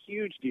is a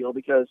huge deal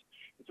because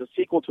it's a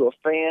sequel to a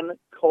fan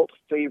cult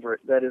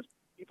favorite that is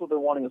people have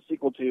been wanting a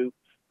sequel to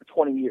for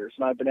 20 years,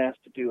 and I've been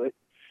asked to do it.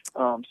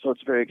 So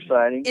it's very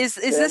exciting. Is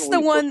this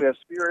the one? We have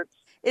Spirits.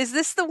 Is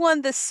this the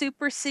one, the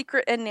super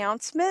secret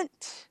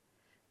announcement?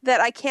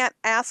 that I can't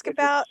ask It's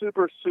about? a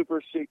super,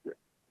 super secret.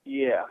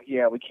 Yeah,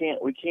 we can't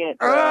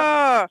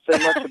Ah! say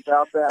much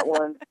about that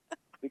one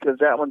because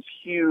that one's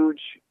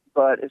huge.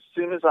 But as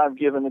soon as I've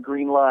given the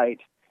green light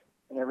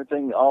and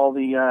everything, all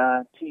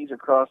the T's are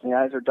crossed and the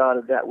I's are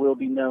dotted, that will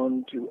be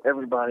known to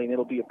everybody, and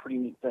it'll be a pretty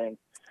neat thing.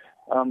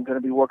 I'm going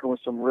to be working with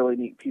some really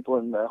neat people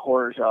in the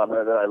horror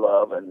genre that I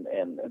love and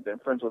have been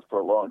friends with for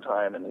a long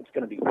time, and it's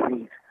going to be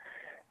neat.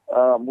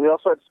 We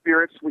also have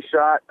Spirits we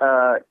shot.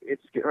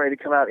 It's getting ready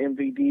to come out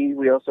MVD.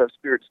 We also have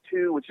Spirits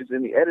 2, which is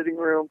in the editing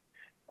room.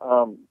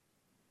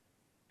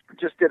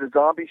 Just did a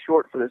zombie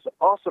short for this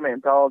awesome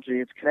anthology.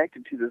 It's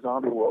connected to the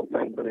zombie world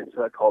thing, but it's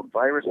called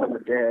Virus of the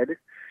Dead,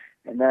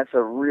 and that's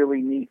a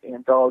really neat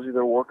anthology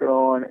they're working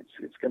on.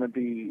 It's going to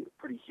be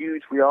pretty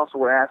huge. We also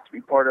were asked to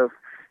be part of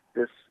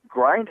this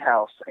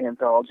Grindhouse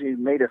anthology. We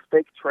made a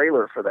fake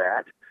trailer for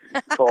that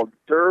called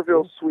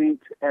Durville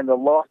Suite and the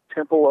Lost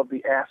Temple of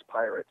the Ass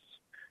Pirates.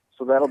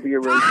 So that'll be a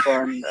really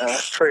fun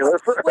trailer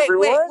for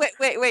everyone.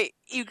 Wait.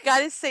 You got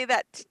to say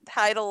that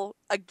title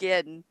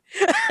again.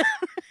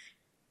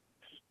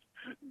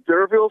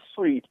 Durville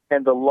Suite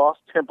and the Lost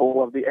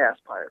Temple of the Ass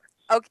Pirates.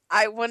 Okay,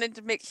 I wanted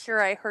to make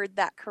sure I heard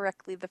that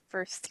correctly the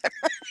first time.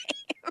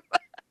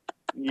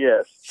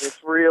 Yes, it's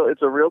real.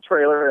 It's a real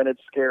trailer, and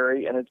it's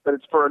scary, but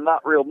it's for a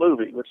not real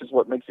movie, which is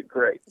what makes it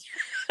great.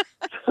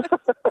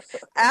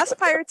 Ass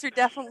pirates are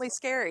definitely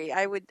scary.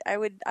 I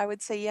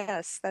would say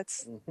yes.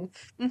 That's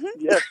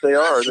Yes, they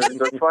are.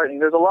 They're frightening.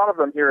 There's a lot of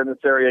them here in this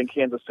area in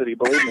Kansas City.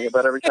 Believe me,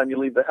 about every time you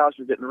leave the house,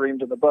 you're getting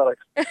reamed in the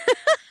buttocks.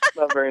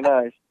 Not very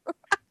nice.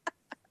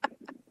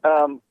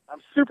 I'm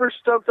super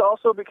stoked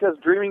also because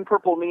Dreaming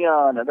Purple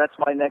Neon, and that's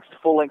my next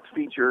full-length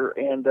feature,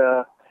 and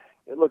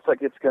it looks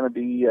like it's going to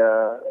be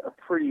a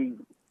pretty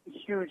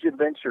huge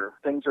adventure.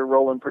 Things are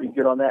rolling pretty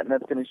good on that, and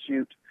that's going to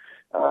shoot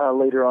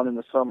later on in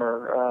the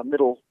summer,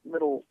 middle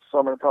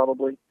summer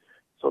probably.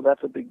 So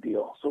that's a big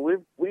deal. So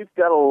we've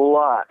got a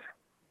lot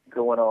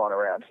going on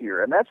around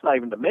here, and that's not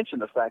even to mention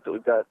the fact that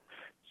we've got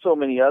so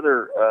many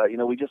other.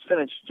 We just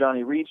finished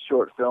Johnny Reed's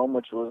short film,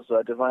 which was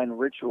Divine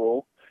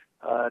Ritual.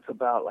 It's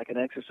about like an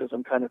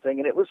exorcism kind of thing,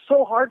 and it was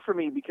so hard for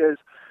me because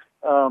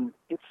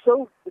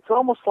it's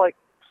almost like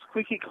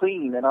squeaky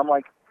clean, and I'm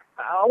like,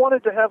 I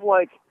wanted to have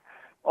like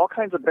all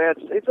kinds of bad.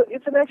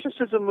 It's an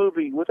exorcism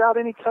movie without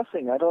any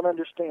cussing. I don't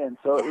understand.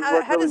 So it was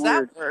like how really does that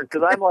weird work?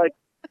 because I'm like,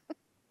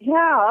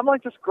 I'm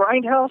like this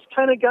grindhouse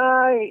kind of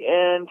guy,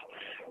 and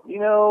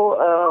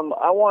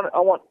I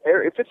want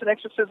if it's an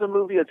exorcism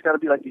movie, it's got to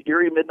be like the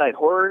Eerie Midnight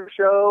Horror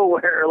Show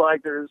where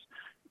like there's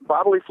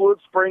bodily fluid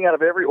spraying out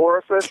of every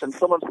orifice and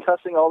someone's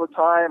cussing all the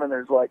time and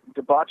there's like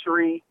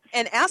debauchery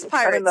and ass kind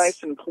pirates. of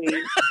nice and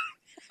clean.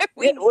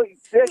 We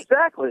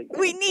exactly.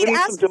 we need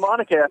some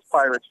demonic ass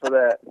pirates for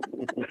that.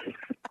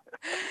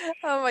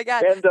 Oh my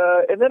God!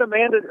 And then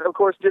Amanda, of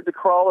course, did The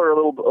Crawler a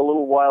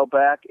little while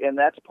back, and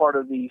that's part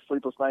of the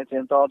Sleepless Nights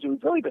anthology.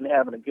 We've really been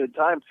having a good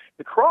time.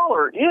 The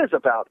Crawler is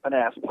about an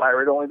ass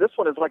pirate, only this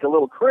one is like a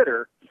little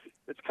critter.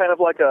 It's kind of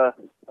like a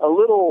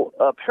little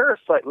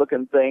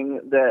parasite-looking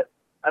thing that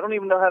I don't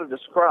even know how to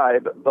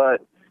describe, but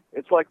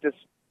it's like this.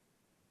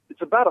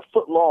 It's about a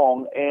foot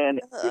long,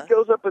 and it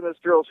goes up in this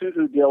girl's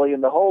hoo-hoo dilly,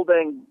 and the whole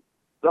dang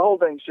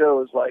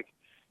show is like,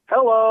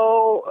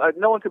 hello.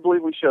 No one could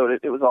believe we showed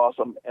it. It was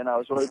awesome, and I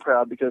was really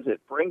proud because it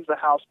brings the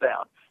house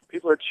down.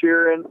 People are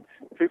cheering.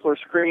 People are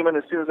screaming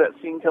as soon as that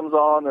scene comes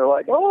on. They're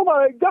like, oh,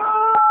 my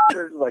God.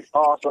 They're like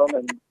awesome,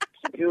 and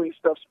gooey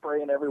stuff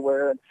spraying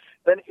everywhere. And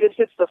then it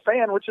hits the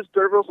fan, which is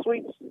Durville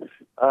Sweet's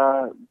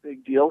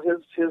big deal.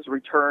 His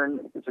return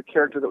is a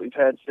character that we've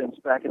had since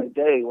back in the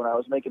day when I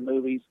was making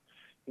movies.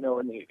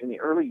 In the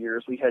early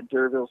years, we had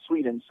Durville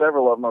Sweet, and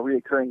several of them are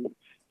reoccurring.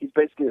 He's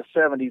basically a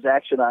 70s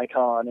action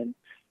icon,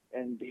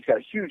 and he's got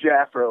a huge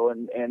afro,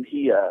 and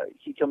he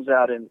comes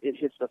out and it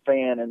hits the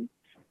fan, and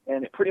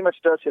it pretty much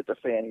does hit the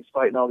fan. He's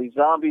fighting all these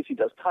zombies. He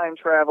does time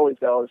travel. He's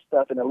got all this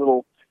stuff in a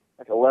little,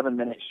 like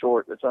 11-minute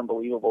short that's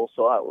unbelievable.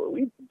 So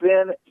we've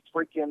been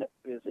freaking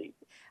busy.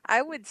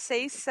 I would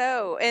say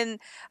so. And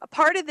a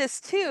part of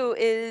this too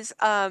is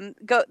the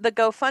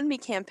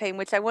GoFundMe campaign,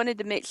 which I wanted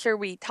to make sure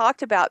we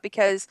talked about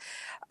because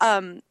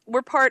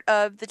we're part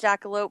of the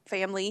Jackalope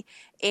family,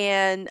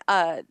 and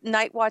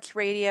Night Watch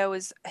Radio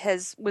was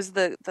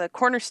the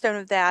cornerstone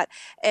of that.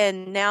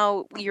 And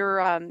now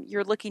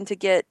you're looking to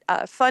get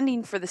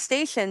funding for the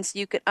station so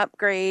you can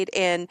upgrade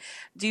and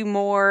do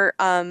more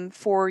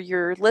for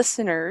your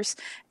listeners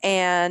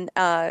and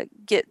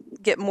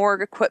get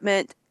more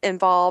equipment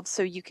involved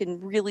so you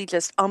can really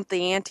just ump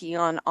the ante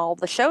on all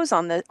the shows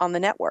on the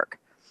network.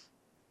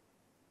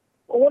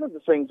 Well, one of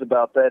the things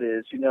about that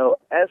is,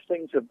 as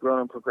things have grown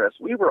and progressed,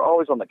 we were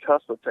always on the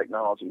cusp of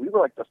technology. We were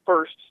like the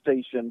first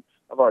station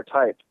of our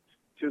type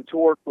to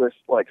work with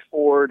like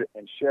Ford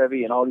and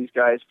Chevy and all these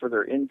guys for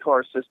their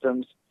in-car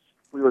systems.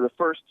 We were the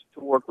first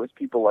to work with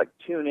people like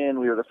TuneIn.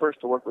 We were the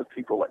first to work with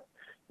people like,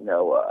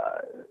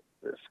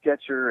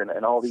 Sketcher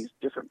and all these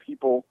different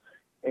people.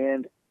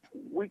 And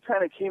we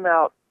kind of came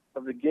out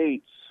of the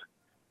gates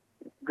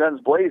guns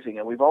blazing,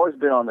 and we've always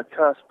been on the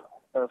cusp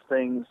of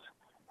things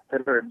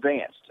that are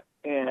advanced.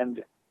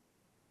 And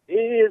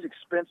it is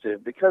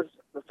expensive because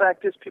the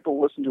fact is people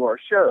listen to our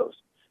shows.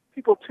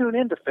 People tune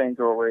into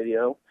Fangirl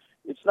Radio.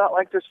 It's not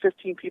like there's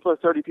 15 people or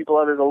 30 people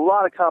out there. There's a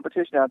lot of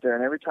competition out there,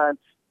 and every time,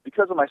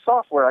 because of my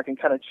software, I can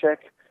kind of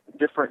check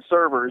different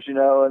servers, and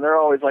they're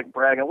always like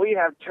bragging, we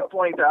have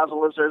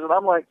 20,000 listeners, and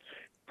I'm like,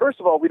 first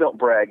of all, we don't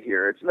brag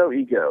here. It's no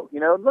ego,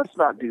 let's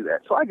not do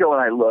that. So I go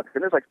and I look,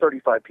 and there's like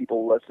 35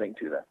 people listening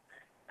to them.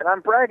 And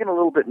I'm bragging a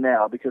little bit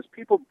now because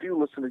people do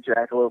listen to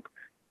Jackalope,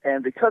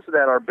 and because of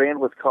that, our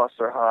bandwidth costs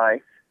are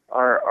high.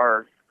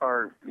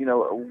 We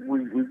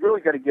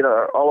really got to get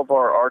all of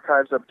our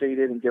archives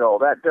updated and get all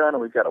that done.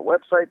 And we've got a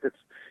website that's,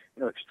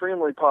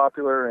 extremely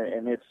popular,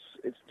 and it's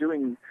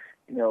doing,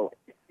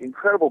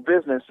 incredible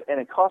business, and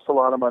it costs a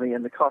lot of money,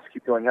 and the costs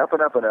keep going up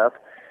and up and up.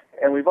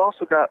 And we've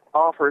also got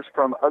offers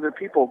from other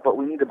people, but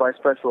we need to buy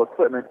special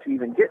equipment to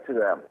even get to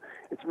them.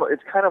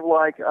 It's kind of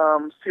like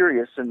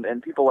Sirius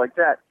and people like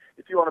that.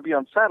 If you want to be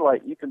on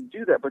satellite, you can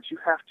do that, but you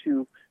have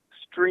to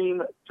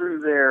stream through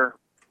their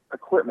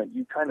equipment.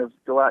 You kind of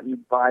go out and you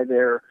buy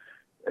their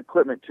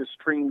equipment to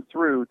stream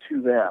through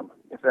to them,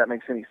 if that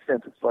makes any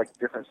sense. It's like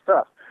different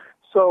stuff.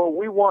 So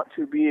we want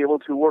to be able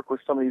to work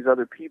with some of these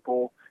other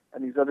people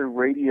and these other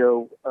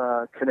radio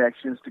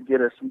connections to get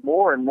us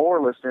more and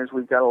more listeners.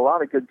 We've got a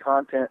lot of good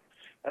content,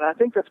 and I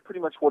think that's pretty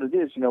much what it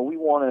is. We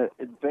want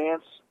to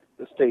advance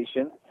the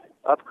station,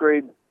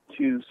 upgrade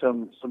to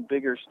some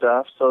bigger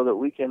stuff so that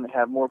we can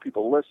have more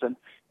people listen.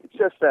 It's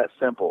just that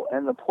simple.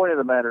 And the point of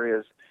the matter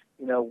is,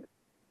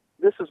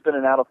 this has been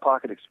an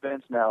out-of-pocket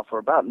expense now for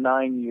about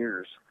 9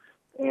 years,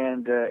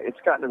 and it's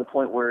gotten to the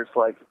point where it's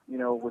like,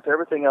 with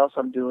everything else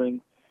I'm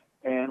doing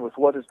and with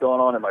what is going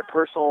on in my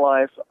personal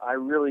life, I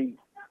really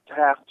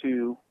have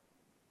to,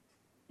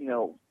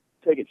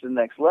 take it to the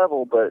next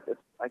level, but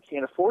I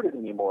can't afford it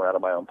anymore out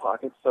of my own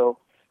pocket. So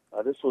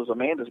this was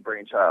Amanda's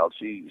brainchild.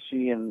 She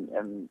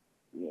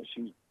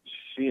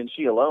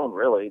alone,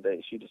 really,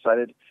 she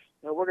decided,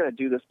 we're going to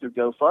do this through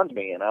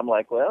GoFundMe. And I'm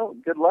like, well,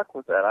 good luck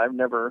with that. I've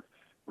never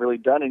really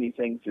done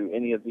anything through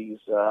any of these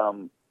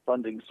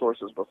funding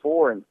sources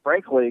before. And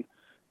frankly,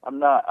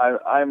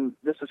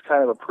 this is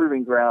kind of a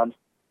proving ground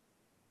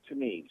to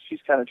me. She's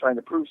kind of trying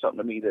to prove something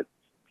to me that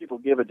people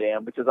give a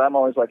damn, because I'm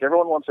always like,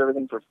 everyone wants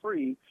everything for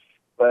free,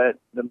 but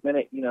the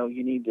minute,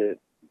 you need to,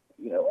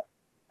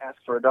 ask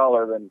for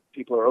 $1, then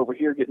people are over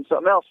here getting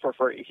something else for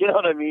free. You know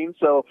what I mean?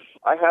 So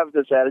I have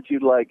this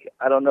attitude like,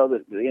 I don't know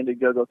that the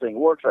Indiegogo thing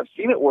works. I've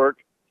seen it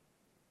work,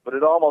 but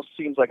it almost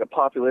seems like a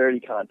popularity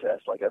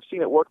contest. Like, I've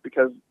seen it work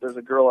because there's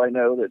a girl I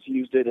know that's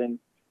used it, and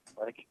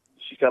like,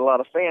 she's got a lot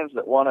of fans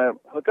that want to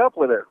hook up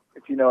with her,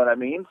 if you know what I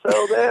mean.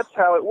 So that's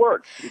how it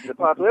works. It's a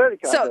popularity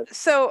contest.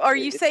 So are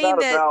you saying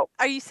that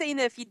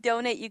if you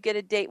donate, you get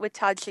a date with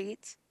Todd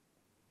Sheets?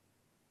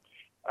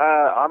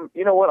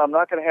 You know what? I'm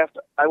not going to have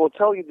to. I will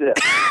tell you this: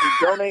 if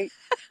you donate,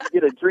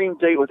 you get a dream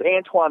date with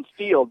Antoine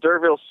Steele,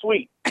 D'Urville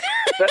Suite.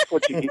 That's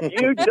what you get.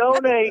 If you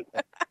donate,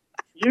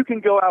 you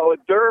can go out with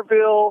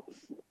D'Urville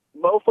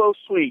Mofo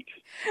Suite.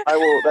 I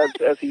will.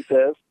 That's as he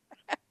says,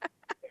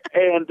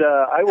 and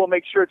I will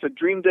make sure it's a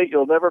dream date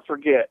you'll never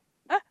forget.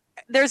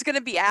 There's going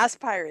to be ass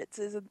pirates,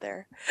 isn't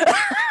there?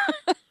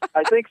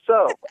 I think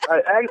so.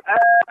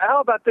 How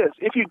about this?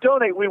 If you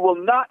donate, we will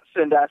not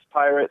send ass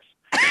pirates.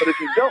 But if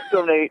you don't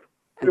donate,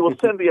 we will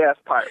send the ass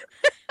pirate.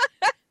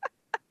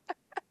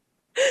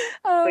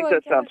 I think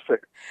that sounds fair.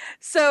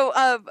 So,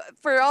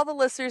 for all the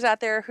listeners out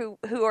there who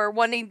are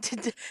wanting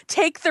to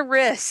take the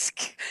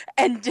risk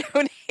and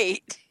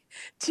donate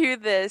to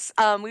this,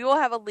 we will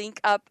have a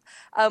link up.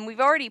 We've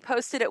already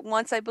posted it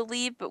once, I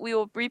believe, but we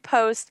will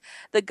repost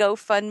the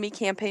GoFundMe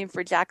campaign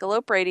for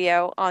Jackalope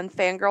Radio on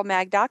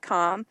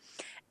fangirlmag.com.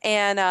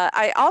 And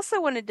I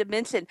also wanted to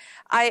mention,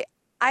 I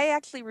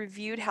actually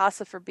reviewed House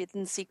of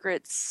Forbidden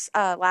Secrets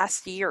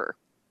last year,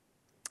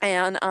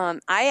 and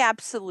I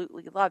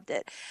absolutely loved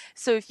it.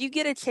 So if you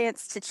get a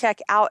chance to check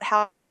out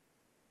House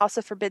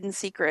of Forbidden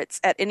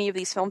Secrets at any of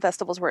these film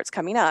festivals where it's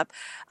coming up,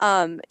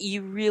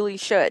 you really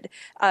should.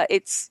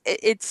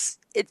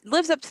 It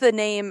lives up to the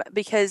name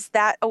because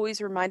that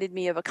always reminded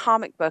me of a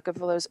comic book of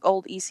those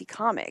old EC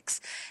comics,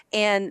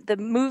 and the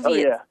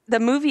movie the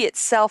movie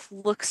itself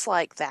looks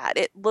like that.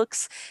 It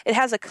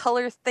has a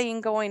color thing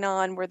going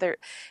on where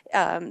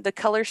the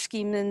color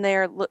scheme in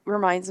there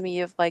reminds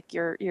me of like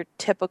your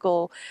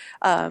typical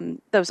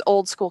those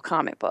old school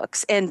comic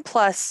books, and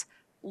plus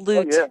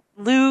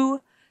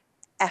Lou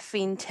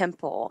effing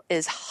Temple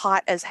is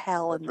hot as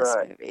hell in this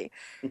movie.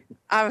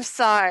 I'm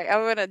sorry,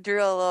 I'm gonna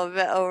drill a little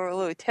bit over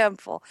Lou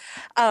Temple.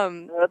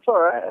 That's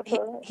all right.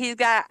 He's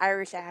got an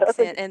Irish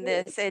accent in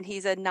this, and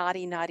he's a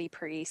naughty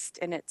priest,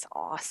 and it's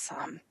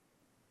awesome.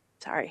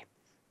 Sorry.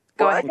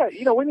 Go ahead.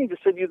 We need to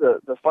send you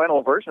the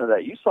final version of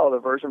that. You saw the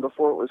version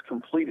before it was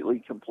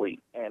completely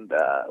complete, and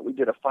we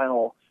did a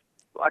final.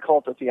 I call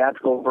it the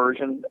theatrical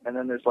version, and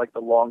then there's like the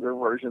longer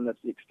version that's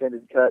the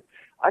extended cut.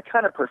 I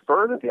kind of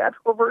prefer the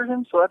theatrical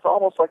version, so that's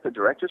almost like the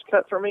director's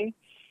cut for me.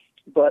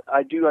 But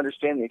I do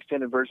understand the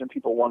extended version.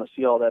 People want to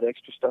see all that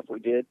extra stuff we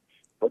did.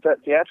 But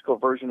that theatrical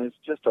version is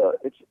just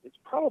it's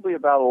probably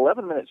about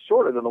 11 minutes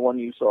shorter than the one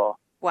you saw.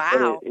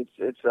 Wow.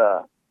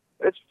 But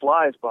it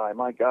flies by.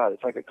 My God,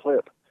 it's like a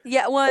clip.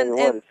 Yeah, well, Tell you what,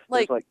 and there's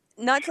like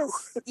not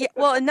just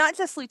and not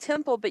just Lou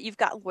Temple, but you've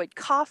got Lloyd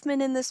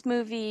Kaufman in this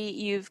movie.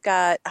 You've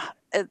got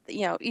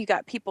you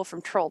got people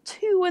from Troll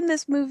 2 in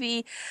this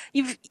movie.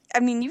 You've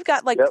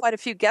got like Yep. quite a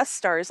few guest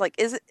stars. Like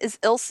is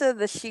Ilsa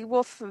the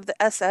she-wolf of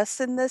the SS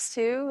in this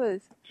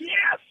too?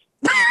 Yes,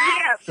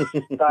 yes,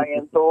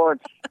 Diane Thorne.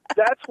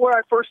 That's where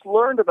I first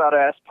learned about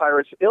ass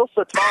pirates.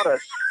 Ilsa taught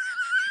us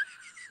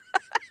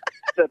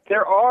that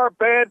there are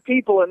bad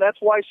people, and that's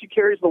why she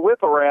carries the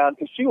whip around,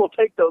 because she will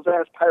take those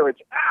ass pirates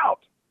out.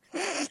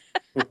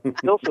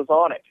 Ilsa's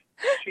on it.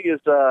 She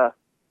is.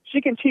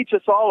 She can teach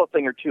us all a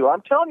thing or two.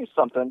 I'm telling you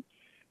something.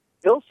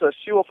 Ilsa,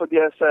 she-wolf of the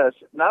SS,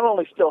 not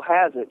only still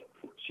has it,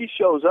 she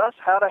shows us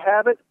how to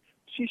have it.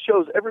 She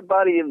shows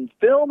everybody in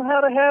film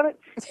how to have it.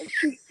 And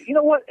she, you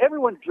know what?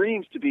 Everyone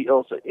dreams to be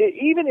Ilsa.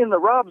 Even in the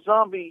Rob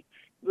Zombie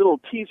little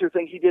teaser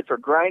thing he did for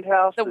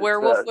Grindhouse, The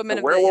werewolf women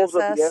the of werewolves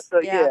the SS.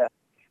 yeah.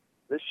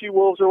 The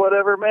she-wolves or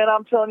whatever. Man,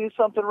 I'm telling you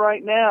something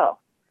right now.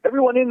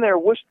 Everyone in there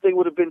wished they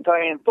would have been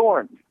Diane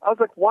Thorne. I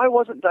was like, why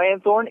wasn't Diane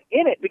Thorne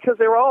in it? Because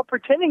they were all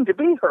pretending to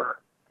be her.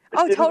 It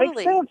didn't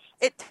totally. make sense.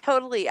 It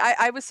totally.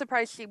 I was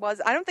surprised she was.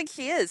 I don't think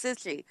she is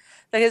she?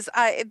 Because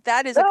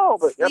that is No, a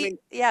but, complete,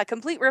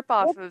 complete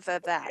ripoff of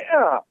that.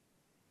 Yeah.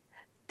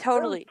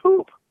 Totally. That was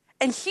poop.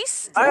 And she I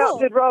still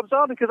outdid Rob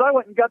Zombie because I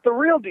went and got the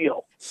real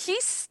deal. she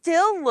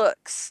still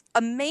looks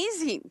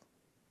amazing.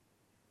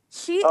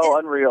 She is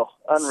Unreal.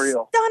 a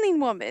stunning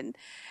woman.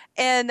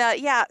 And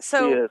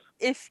so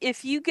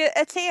if you get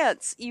a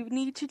chance, you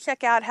need to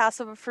check out House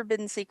of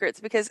Forbidden Secrets,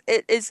 because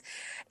it is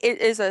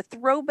a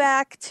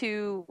throwback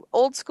to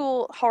old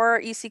school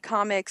horror EC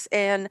Comics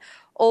and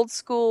old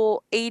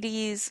school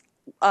 80s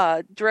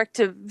direct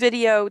to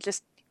video,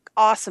 just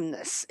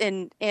awesomeness.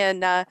 And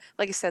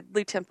like I said,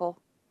 Lou Temple,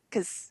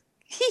 because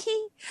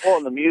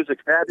and the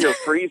music, Fabio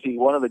Frizzi,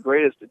 one of the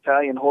greatest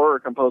Italian horror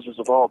composers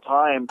of all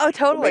time. Oh,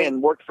 totally. The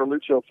man worked for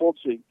Lucio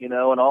Fulci,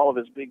 and all of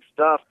his big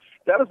stuff.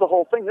 That was the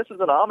whole thing. This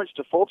is an homage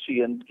to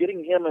Fulci, and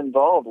getting him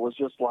involved was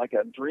just like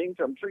a dream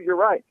come true. You're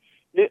right.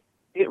 It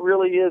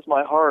really is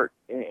my heart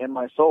and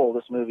my soul.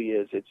 This movie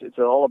is. It's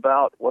all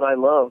about what I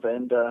love,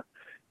 and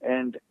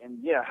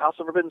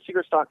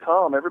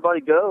HouseOfForbiddenSecrets.com.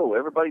 Everybody go.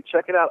 Everybody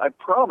check it out. I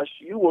promise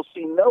you will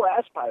see no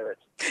ass pirates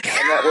on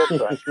that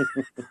website.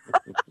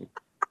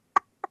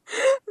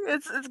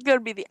 It's going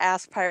to be the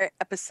Ass Pirate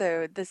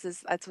episode.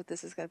 That's what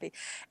this is going to be.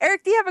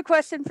 Eric, do you have a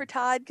question for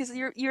Todd? Because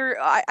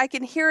I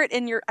can hear it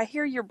I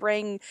hear your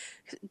brain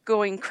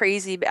going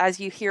crazy as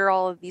you hear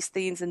all of these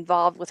things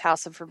involved with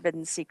House of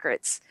Forbidden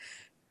Secrets.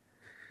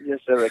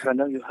 Yes, Eric, I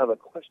know you have a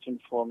question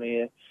for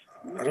me.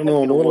 I don't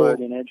know. I'm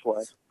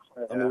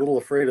a little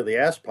afraid of the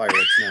ass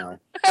pirates now.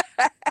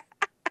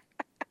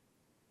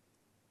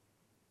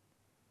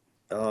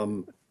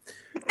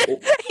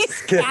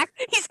 He's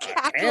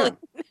cackling.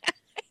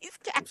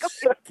 I'm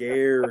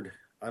scared.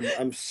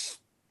 I'm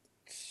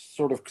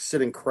sort of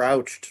sitting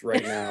crouched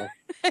right now.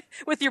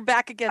 With your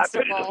back against the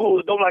wall. I pity the fools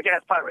that don't like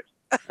ass pirates.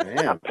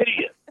 Man. I pity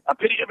you. I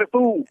pity every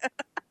fool.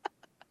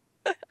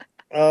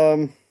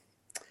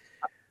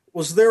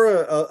 Was there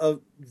a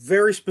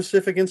very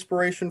specific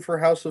inspiration for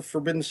House of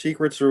Forbidden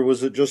Secrets, or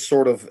was it just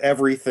sort of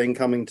everything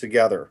coming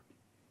together?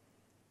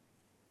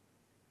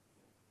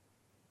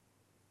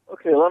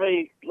 Okay, let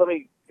me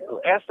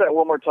ask that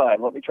one more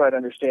time. Let me try to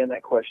understand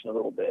that question a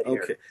little bit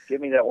here. Okay.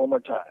 Give me that one more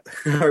time.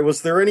 All right,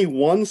 was there any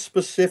one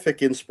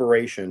specific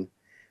inspiration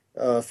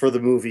for the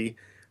movie,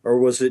 or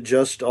was it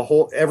just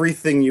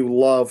everything you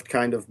loved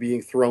kind of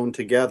being thrown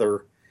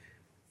together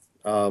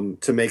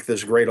to make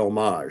this great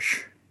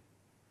homage?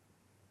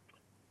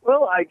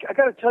 Well, I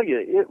got to tell you,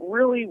 it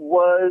really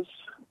was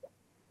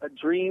a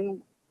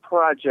dream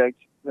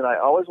project that I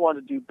always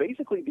wanted to do,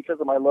 basically because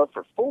of my love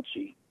for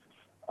Fulci.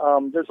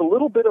 There's a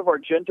little bit of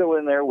Argento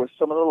in there with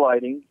some of the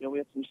lighting. We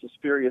have some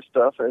Suspiria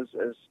stuff, as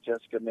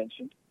Jessica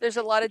mentioned. There's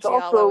a lot of Giallo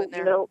Giallo in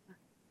there.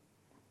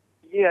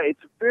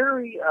 It's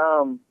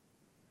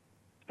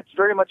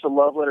very much a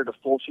love letter to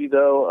Fulci,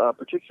 though,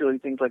 particularly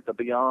things like The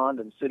Beyond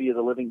and City of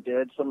the Living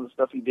Dead, some of the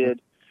stuff he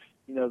did,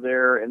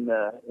 there in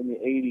the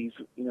 80s,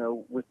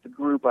 with the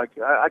group.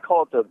 I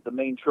call it the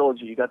main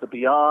trilogy. You got The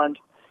Beyond,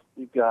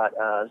 you've got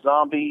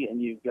Zombie,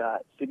 and you've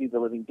got City of the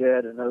Living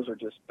Dead, and those are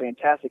just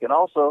fantastic. And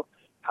also,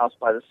 House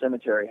by the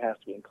Cemetery has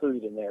to be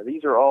included in there.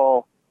 These are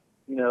all,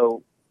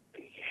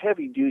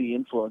 heavy-duty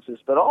influences,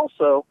 but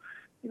also,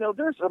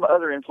 there's some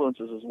other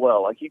influences as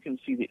well. Like, you can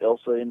see the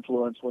Ilsa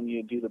influence when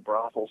you do the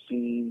brothel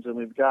scenes, and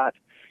we've got,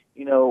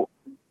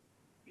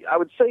 I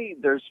would say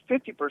there's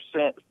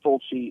 50%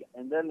 Fulci,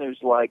 and then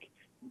there's, like,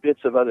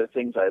 bits of other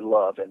things I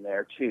love in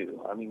there,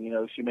 too. I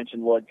mean, she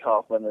mentioned Lloyd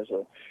Kaufman.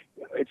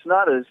 It's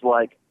not as,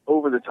 like,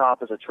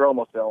 over-the-top as a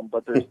Troma film,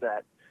 but there's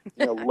that,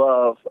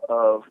 love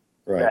of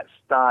that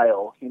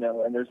style,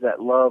 and there's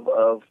that love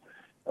of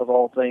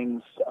all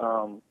things,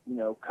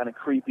 kind of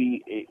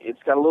creepy.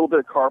 It's got a little bit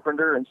of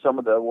Carpenter in some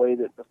of the way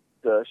that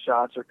the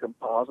shots are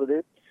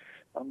composited,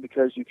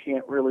 because you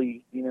can't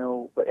really,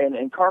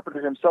 and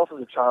Carpenter himself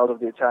is a child of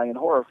the Italian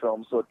horror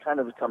film, so it kind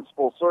of comes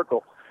full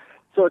circle.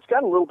 So it's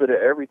got a little bit of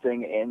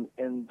everything,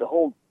 and the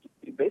whole,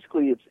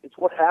 basically it's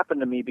what happened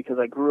to me because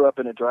I grew up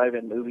in a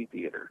drive-in movie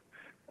theater,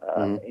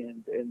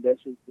 and this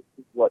is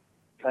what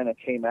kind of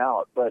came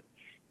out. But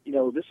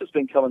this has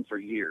been coming for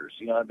years.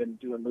 I've been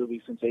doing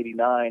movies since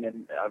 '89,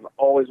 and I've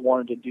always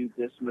wanted to do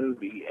this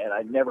movie, and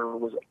I never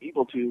was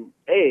able to.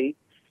 I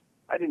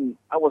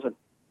wasn't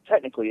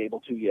technically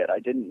able to yet. I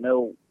didn't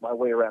know my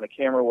way around a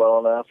camera well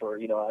enough, or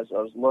as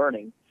I was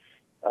learning.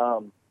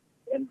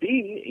 And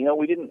B,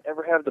 we didn't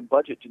ever have the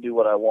budget to do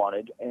what I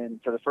wanted. And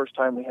for the first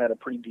time, we had a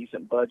pretty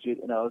decent budget,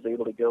 and I was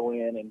able to go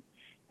in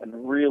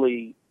and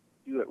really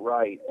do it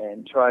right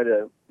and try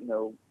to,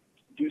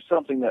 do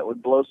something that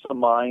would blow some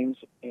minds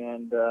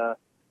and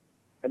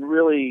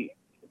really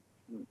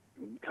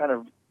kind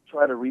of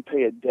try to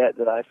repay a debt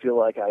that I feel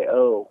like I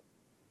owe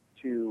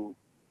to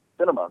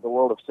cinema, the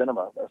world of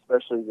cinema,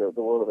 especially the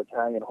world of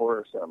Italian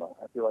horror cinema.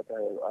 I feel like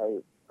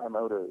I'm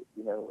owed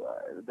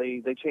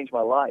they changed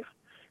my life.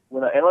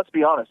 And let's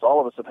be honest,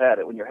 all of us have had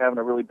it. When you're having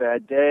a really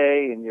bad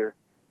day and you're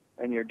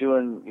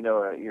doing,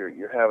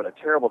 you're having a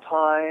terrible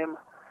time.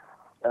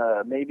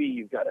 Maybe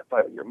you've got a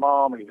fight with your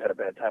mom, or you've had a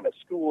bad time at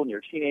school, and you're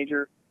a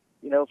teenager.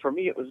 For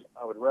me,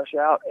 I would rush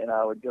out and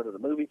I would go to the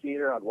movie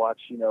theater. I'd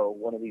watch,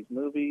 one of these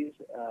movies,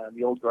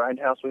 the old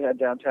Grindhouse we had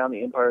downtown,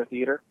 the Empire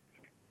Theater.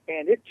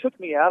 And it took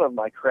me out of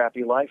my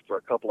crappy life for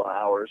a couple of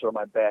hours, or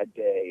my bad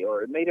day,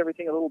 or it made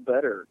everything a little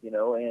better,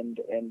 and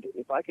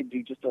if I could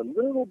do just a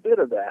little bit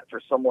of that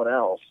for someone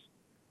else,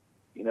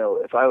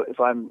 if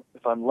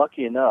I'm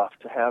lucky enough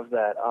to have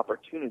that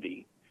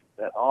opportunity,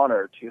 that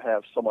honor to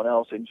have someone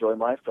else enjoy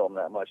my film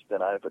that much,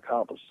 then I've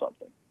accomplished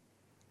something.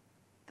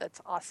 That's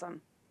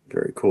awesome.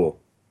 Very cool.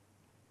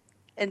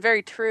 And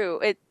very true.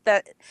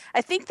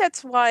 I think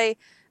that's why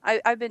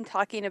I've been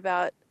talking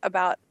about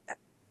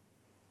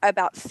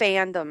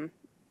fandom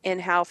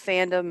and how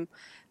fandom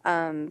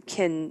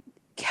can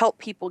help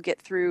people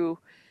get through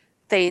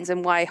things,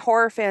 and why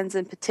horror fans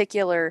in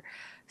particular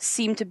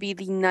seem to be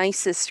the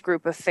nicest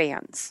group of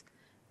fans.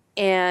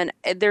 And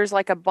there's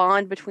like a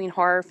bond between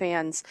horror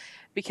fans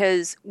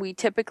because we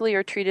typically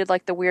are treated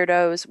like the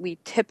weirdos. We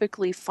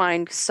typically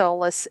find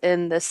solace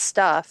in this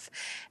stuff,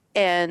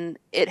 and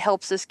it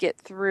helps us get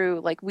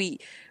through. Like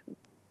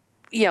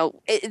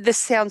this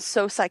sounds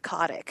so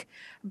psychotic,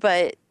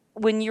 but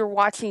when you're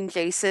watching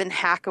Jason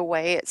hack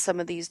away at some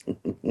of these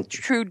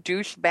true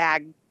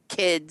douchebag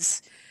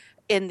kids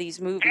in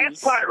these movies.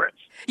 Ant pirates.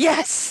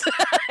 Yes.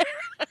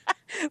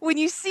 When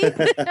you see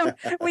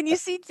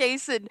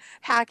Jason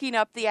hacking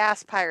up the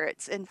ass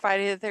pirates in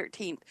Friday the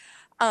 13th,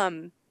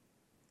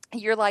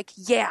 you're like,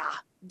 yeah,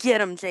 get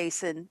them,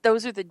 Jason.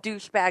 Those are the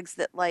douchebags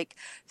that like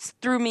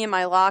threw me in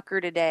my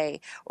locker today.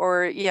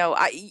 Or,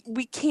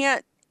 we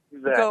can't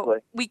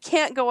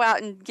go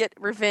out and get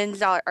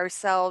revenge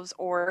ourselves,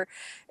 or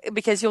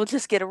because you'll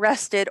just get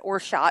arrested or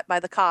shot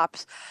by the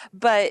cops.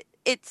 But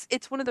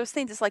it's one of those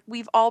things. It's like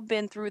we've all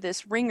been through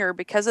this ringer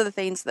because of the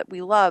things that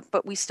we love,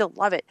 but we still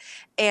love it.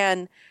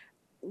 And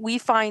we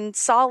find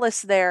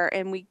solace there,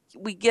 and we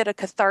get a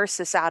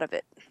catharsis out of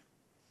it.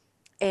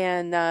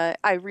 And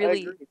I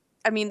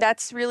mean,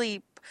 that's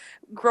really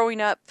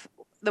growing up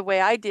the way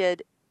I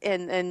did,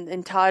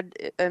 and Todd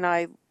and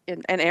I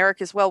and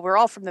Eric as well. We're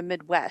all from the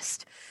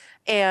Midwest.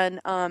 And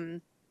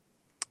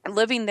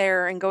living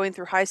there and going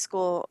through high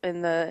school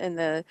in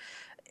the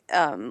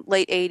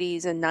late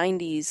 80s and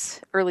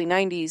 90s, early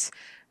 90s,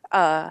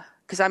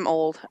 because I'm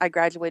old. I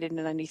graduated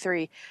in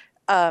 93.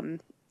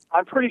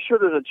 I'm pretty sure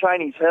there's a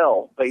Chinese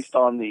hell based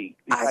on the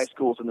high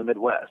schools in the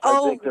Midwest. I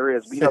think there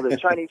is. The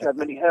Chinese have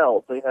many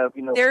hells. They have,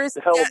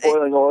 the hell of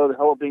boiling oil, the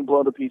hell of being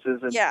blown to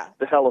pieces, and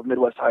the hell of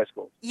Midwest high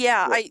school.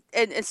 Yeah,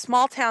 and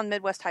small town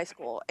Midwest high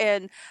school.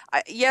 And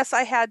yes,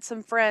 I had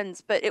some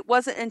friends, but it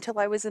wasn't until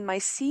I was in my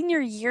senior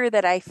year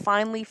that I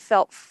finally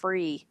felt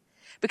free,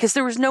 because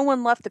there was no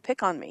one left to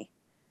pick on me.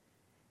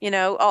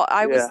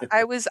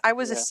 I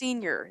was a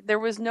senior. There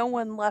was no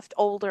one left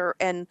older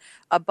and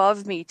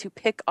above me to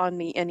pick on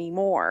me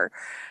anymore.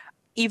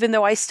 Even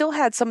though I still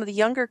had some of the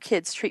younger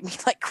kids treat me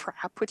like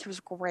crap, which was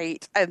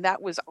great, and that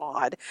was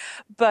odd.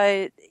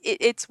 But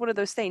it's one of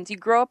those things. You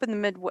grow up in the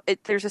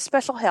Midwest. There's a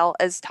special hell,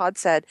 as Todd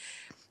said.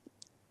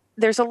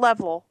 There's a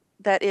level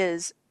that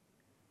is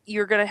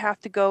you're going to have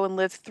to go and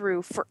live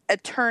through for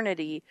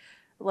eternity,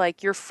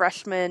 like your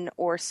freshman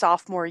or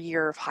sophomore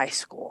year of high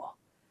school,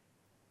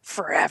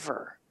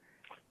 forever.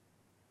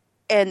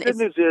 And the good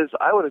news is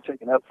I would have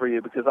taken up for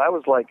you, because I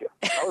was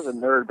a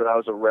nerd, but I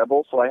was a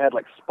rebel. So I had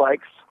like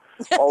spikes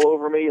all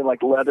over me and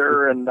like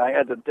leather, and I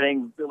had the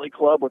dang billy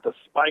club with the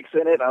spikes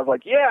in it. And I was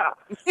like, yeah,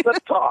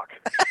 let's talk.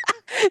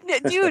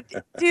 dude,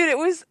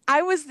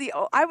 I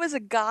was a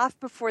goth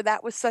before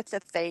that was such a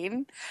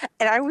thing,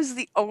 and I was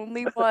the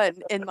only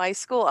one in my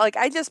school. Like,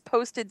 I just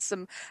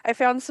I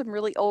found some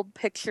really old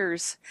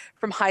pictures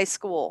from high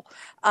school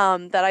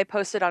that I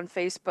posted on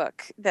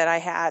Facebook that I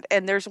had,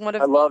 and there's one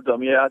of I loved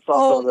them. Yeah, I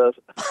saw some of those.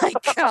 My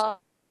God.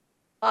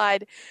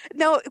 God.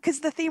 No, because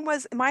the theme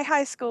was my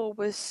high school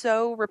was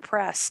so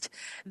repressed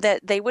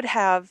that they would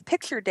have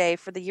picture day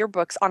for the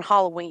yearbooks on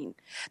Halloween.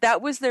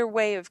 That was their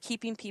way of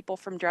keeping people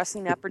from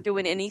dressing up or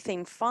doing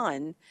anything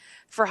fun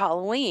for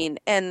Halloween.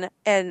 And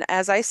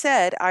as I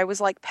said, I was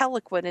like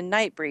Peliquin and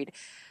Nightbreed.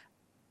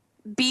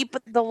 Beep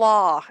the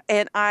law,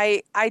 and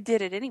I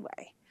did it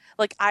anyway.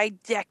 Like I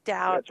decked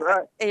out, That's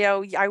right.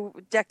 I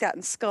decked out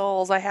in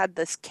skulls. I had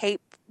this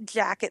cape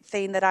jacket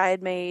thing that I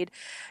had made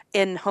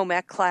in home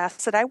ec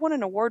class that I won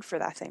an award for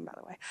that thing, by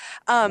the way.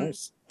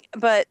 Nice.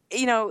 But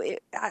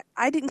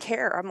I didn't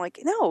care. I'm like,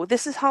 no,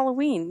 this is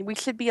Halloween. We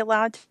should be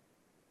allowed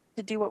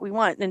to do what we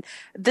want, and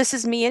this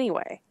is me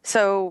anyway.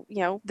 So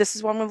this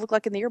is what I'm gonna look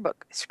like in the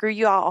yearbook. Screw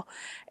you all,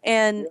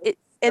 and Yeah, it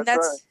and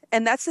that's that's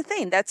and that's the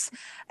thing. That's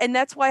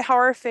why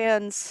horror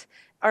fans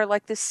are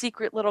like this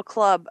secret little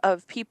club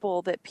of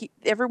people that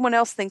everyone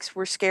else thinks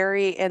we're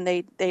scary, and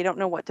they don't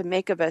know what to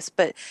make of us.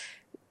 But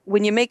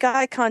when you make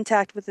eye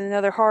contact with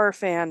another horror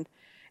fan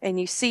and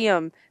you see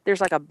them, there's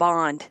like a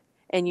bond,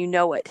 and you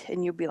know it,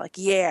 and you'll be like,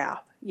 yeah,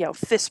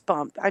 fist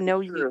bump. I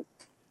know you. true.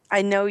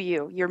 I know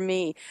you. You're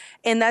me,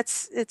 and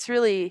that's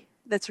really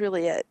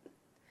it.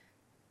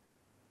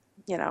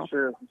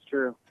 True. It's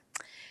true.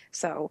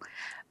 So,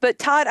 but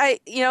Todd, I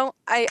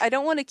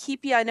don't want to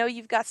keep you. I know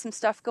you've got some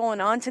stuff going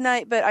on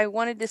tonight, but I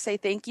wanted to say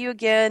thank you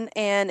again.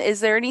 And is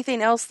there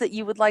anything else that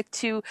you would like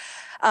to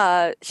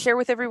share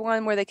with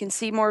everyone where they can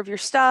see more of your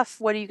stuff?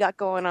 What do you got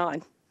going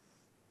on?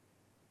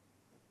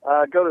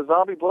 Go to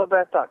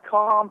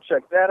zombiebloodbath.com,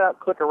 check that out,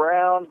 click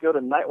around. Go to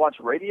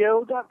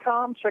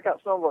nightwatchradio.com, check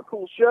out some of our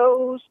cool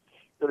shows.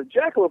 Go to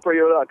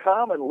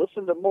jackaloperadio.com and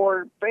listen to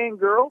more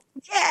Fangirl.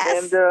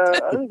 Yes. And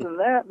other than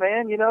that,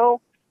 man,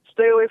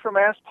 stay away from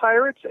ass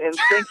pirates, and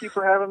thank you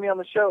for having me on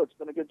the show. It's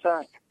been a good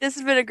time. This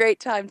has been a great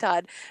time,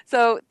 Todd.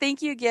 So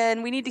thank you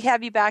again. We need to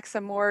have you back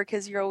some more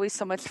because you're always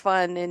so much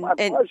fun. My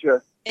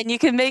pleasure. And you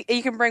can bring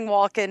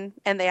Walken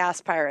and the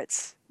Ass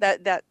Pirates.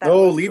 That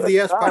No, was- leave the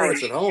ass That's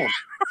pirates fine. at home.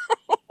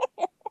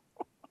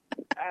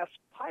 Ass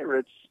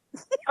pirates.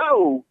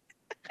 Oh,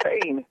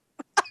 pain.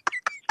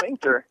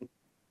 Sphincter.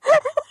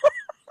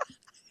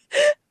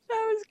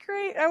 That was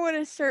great. I want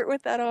a shirt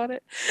with that on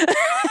it.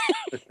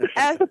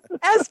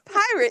 as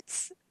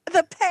pirates,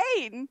 the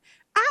pain.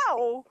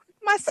 Ow,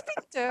 my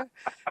sphincter.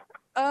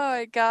 Oh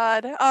my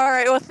God. All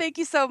right. Well, thank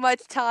you so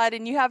much, Todd,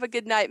 and you have a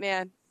good night,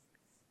 man.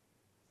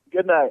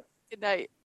 Good night. Good night.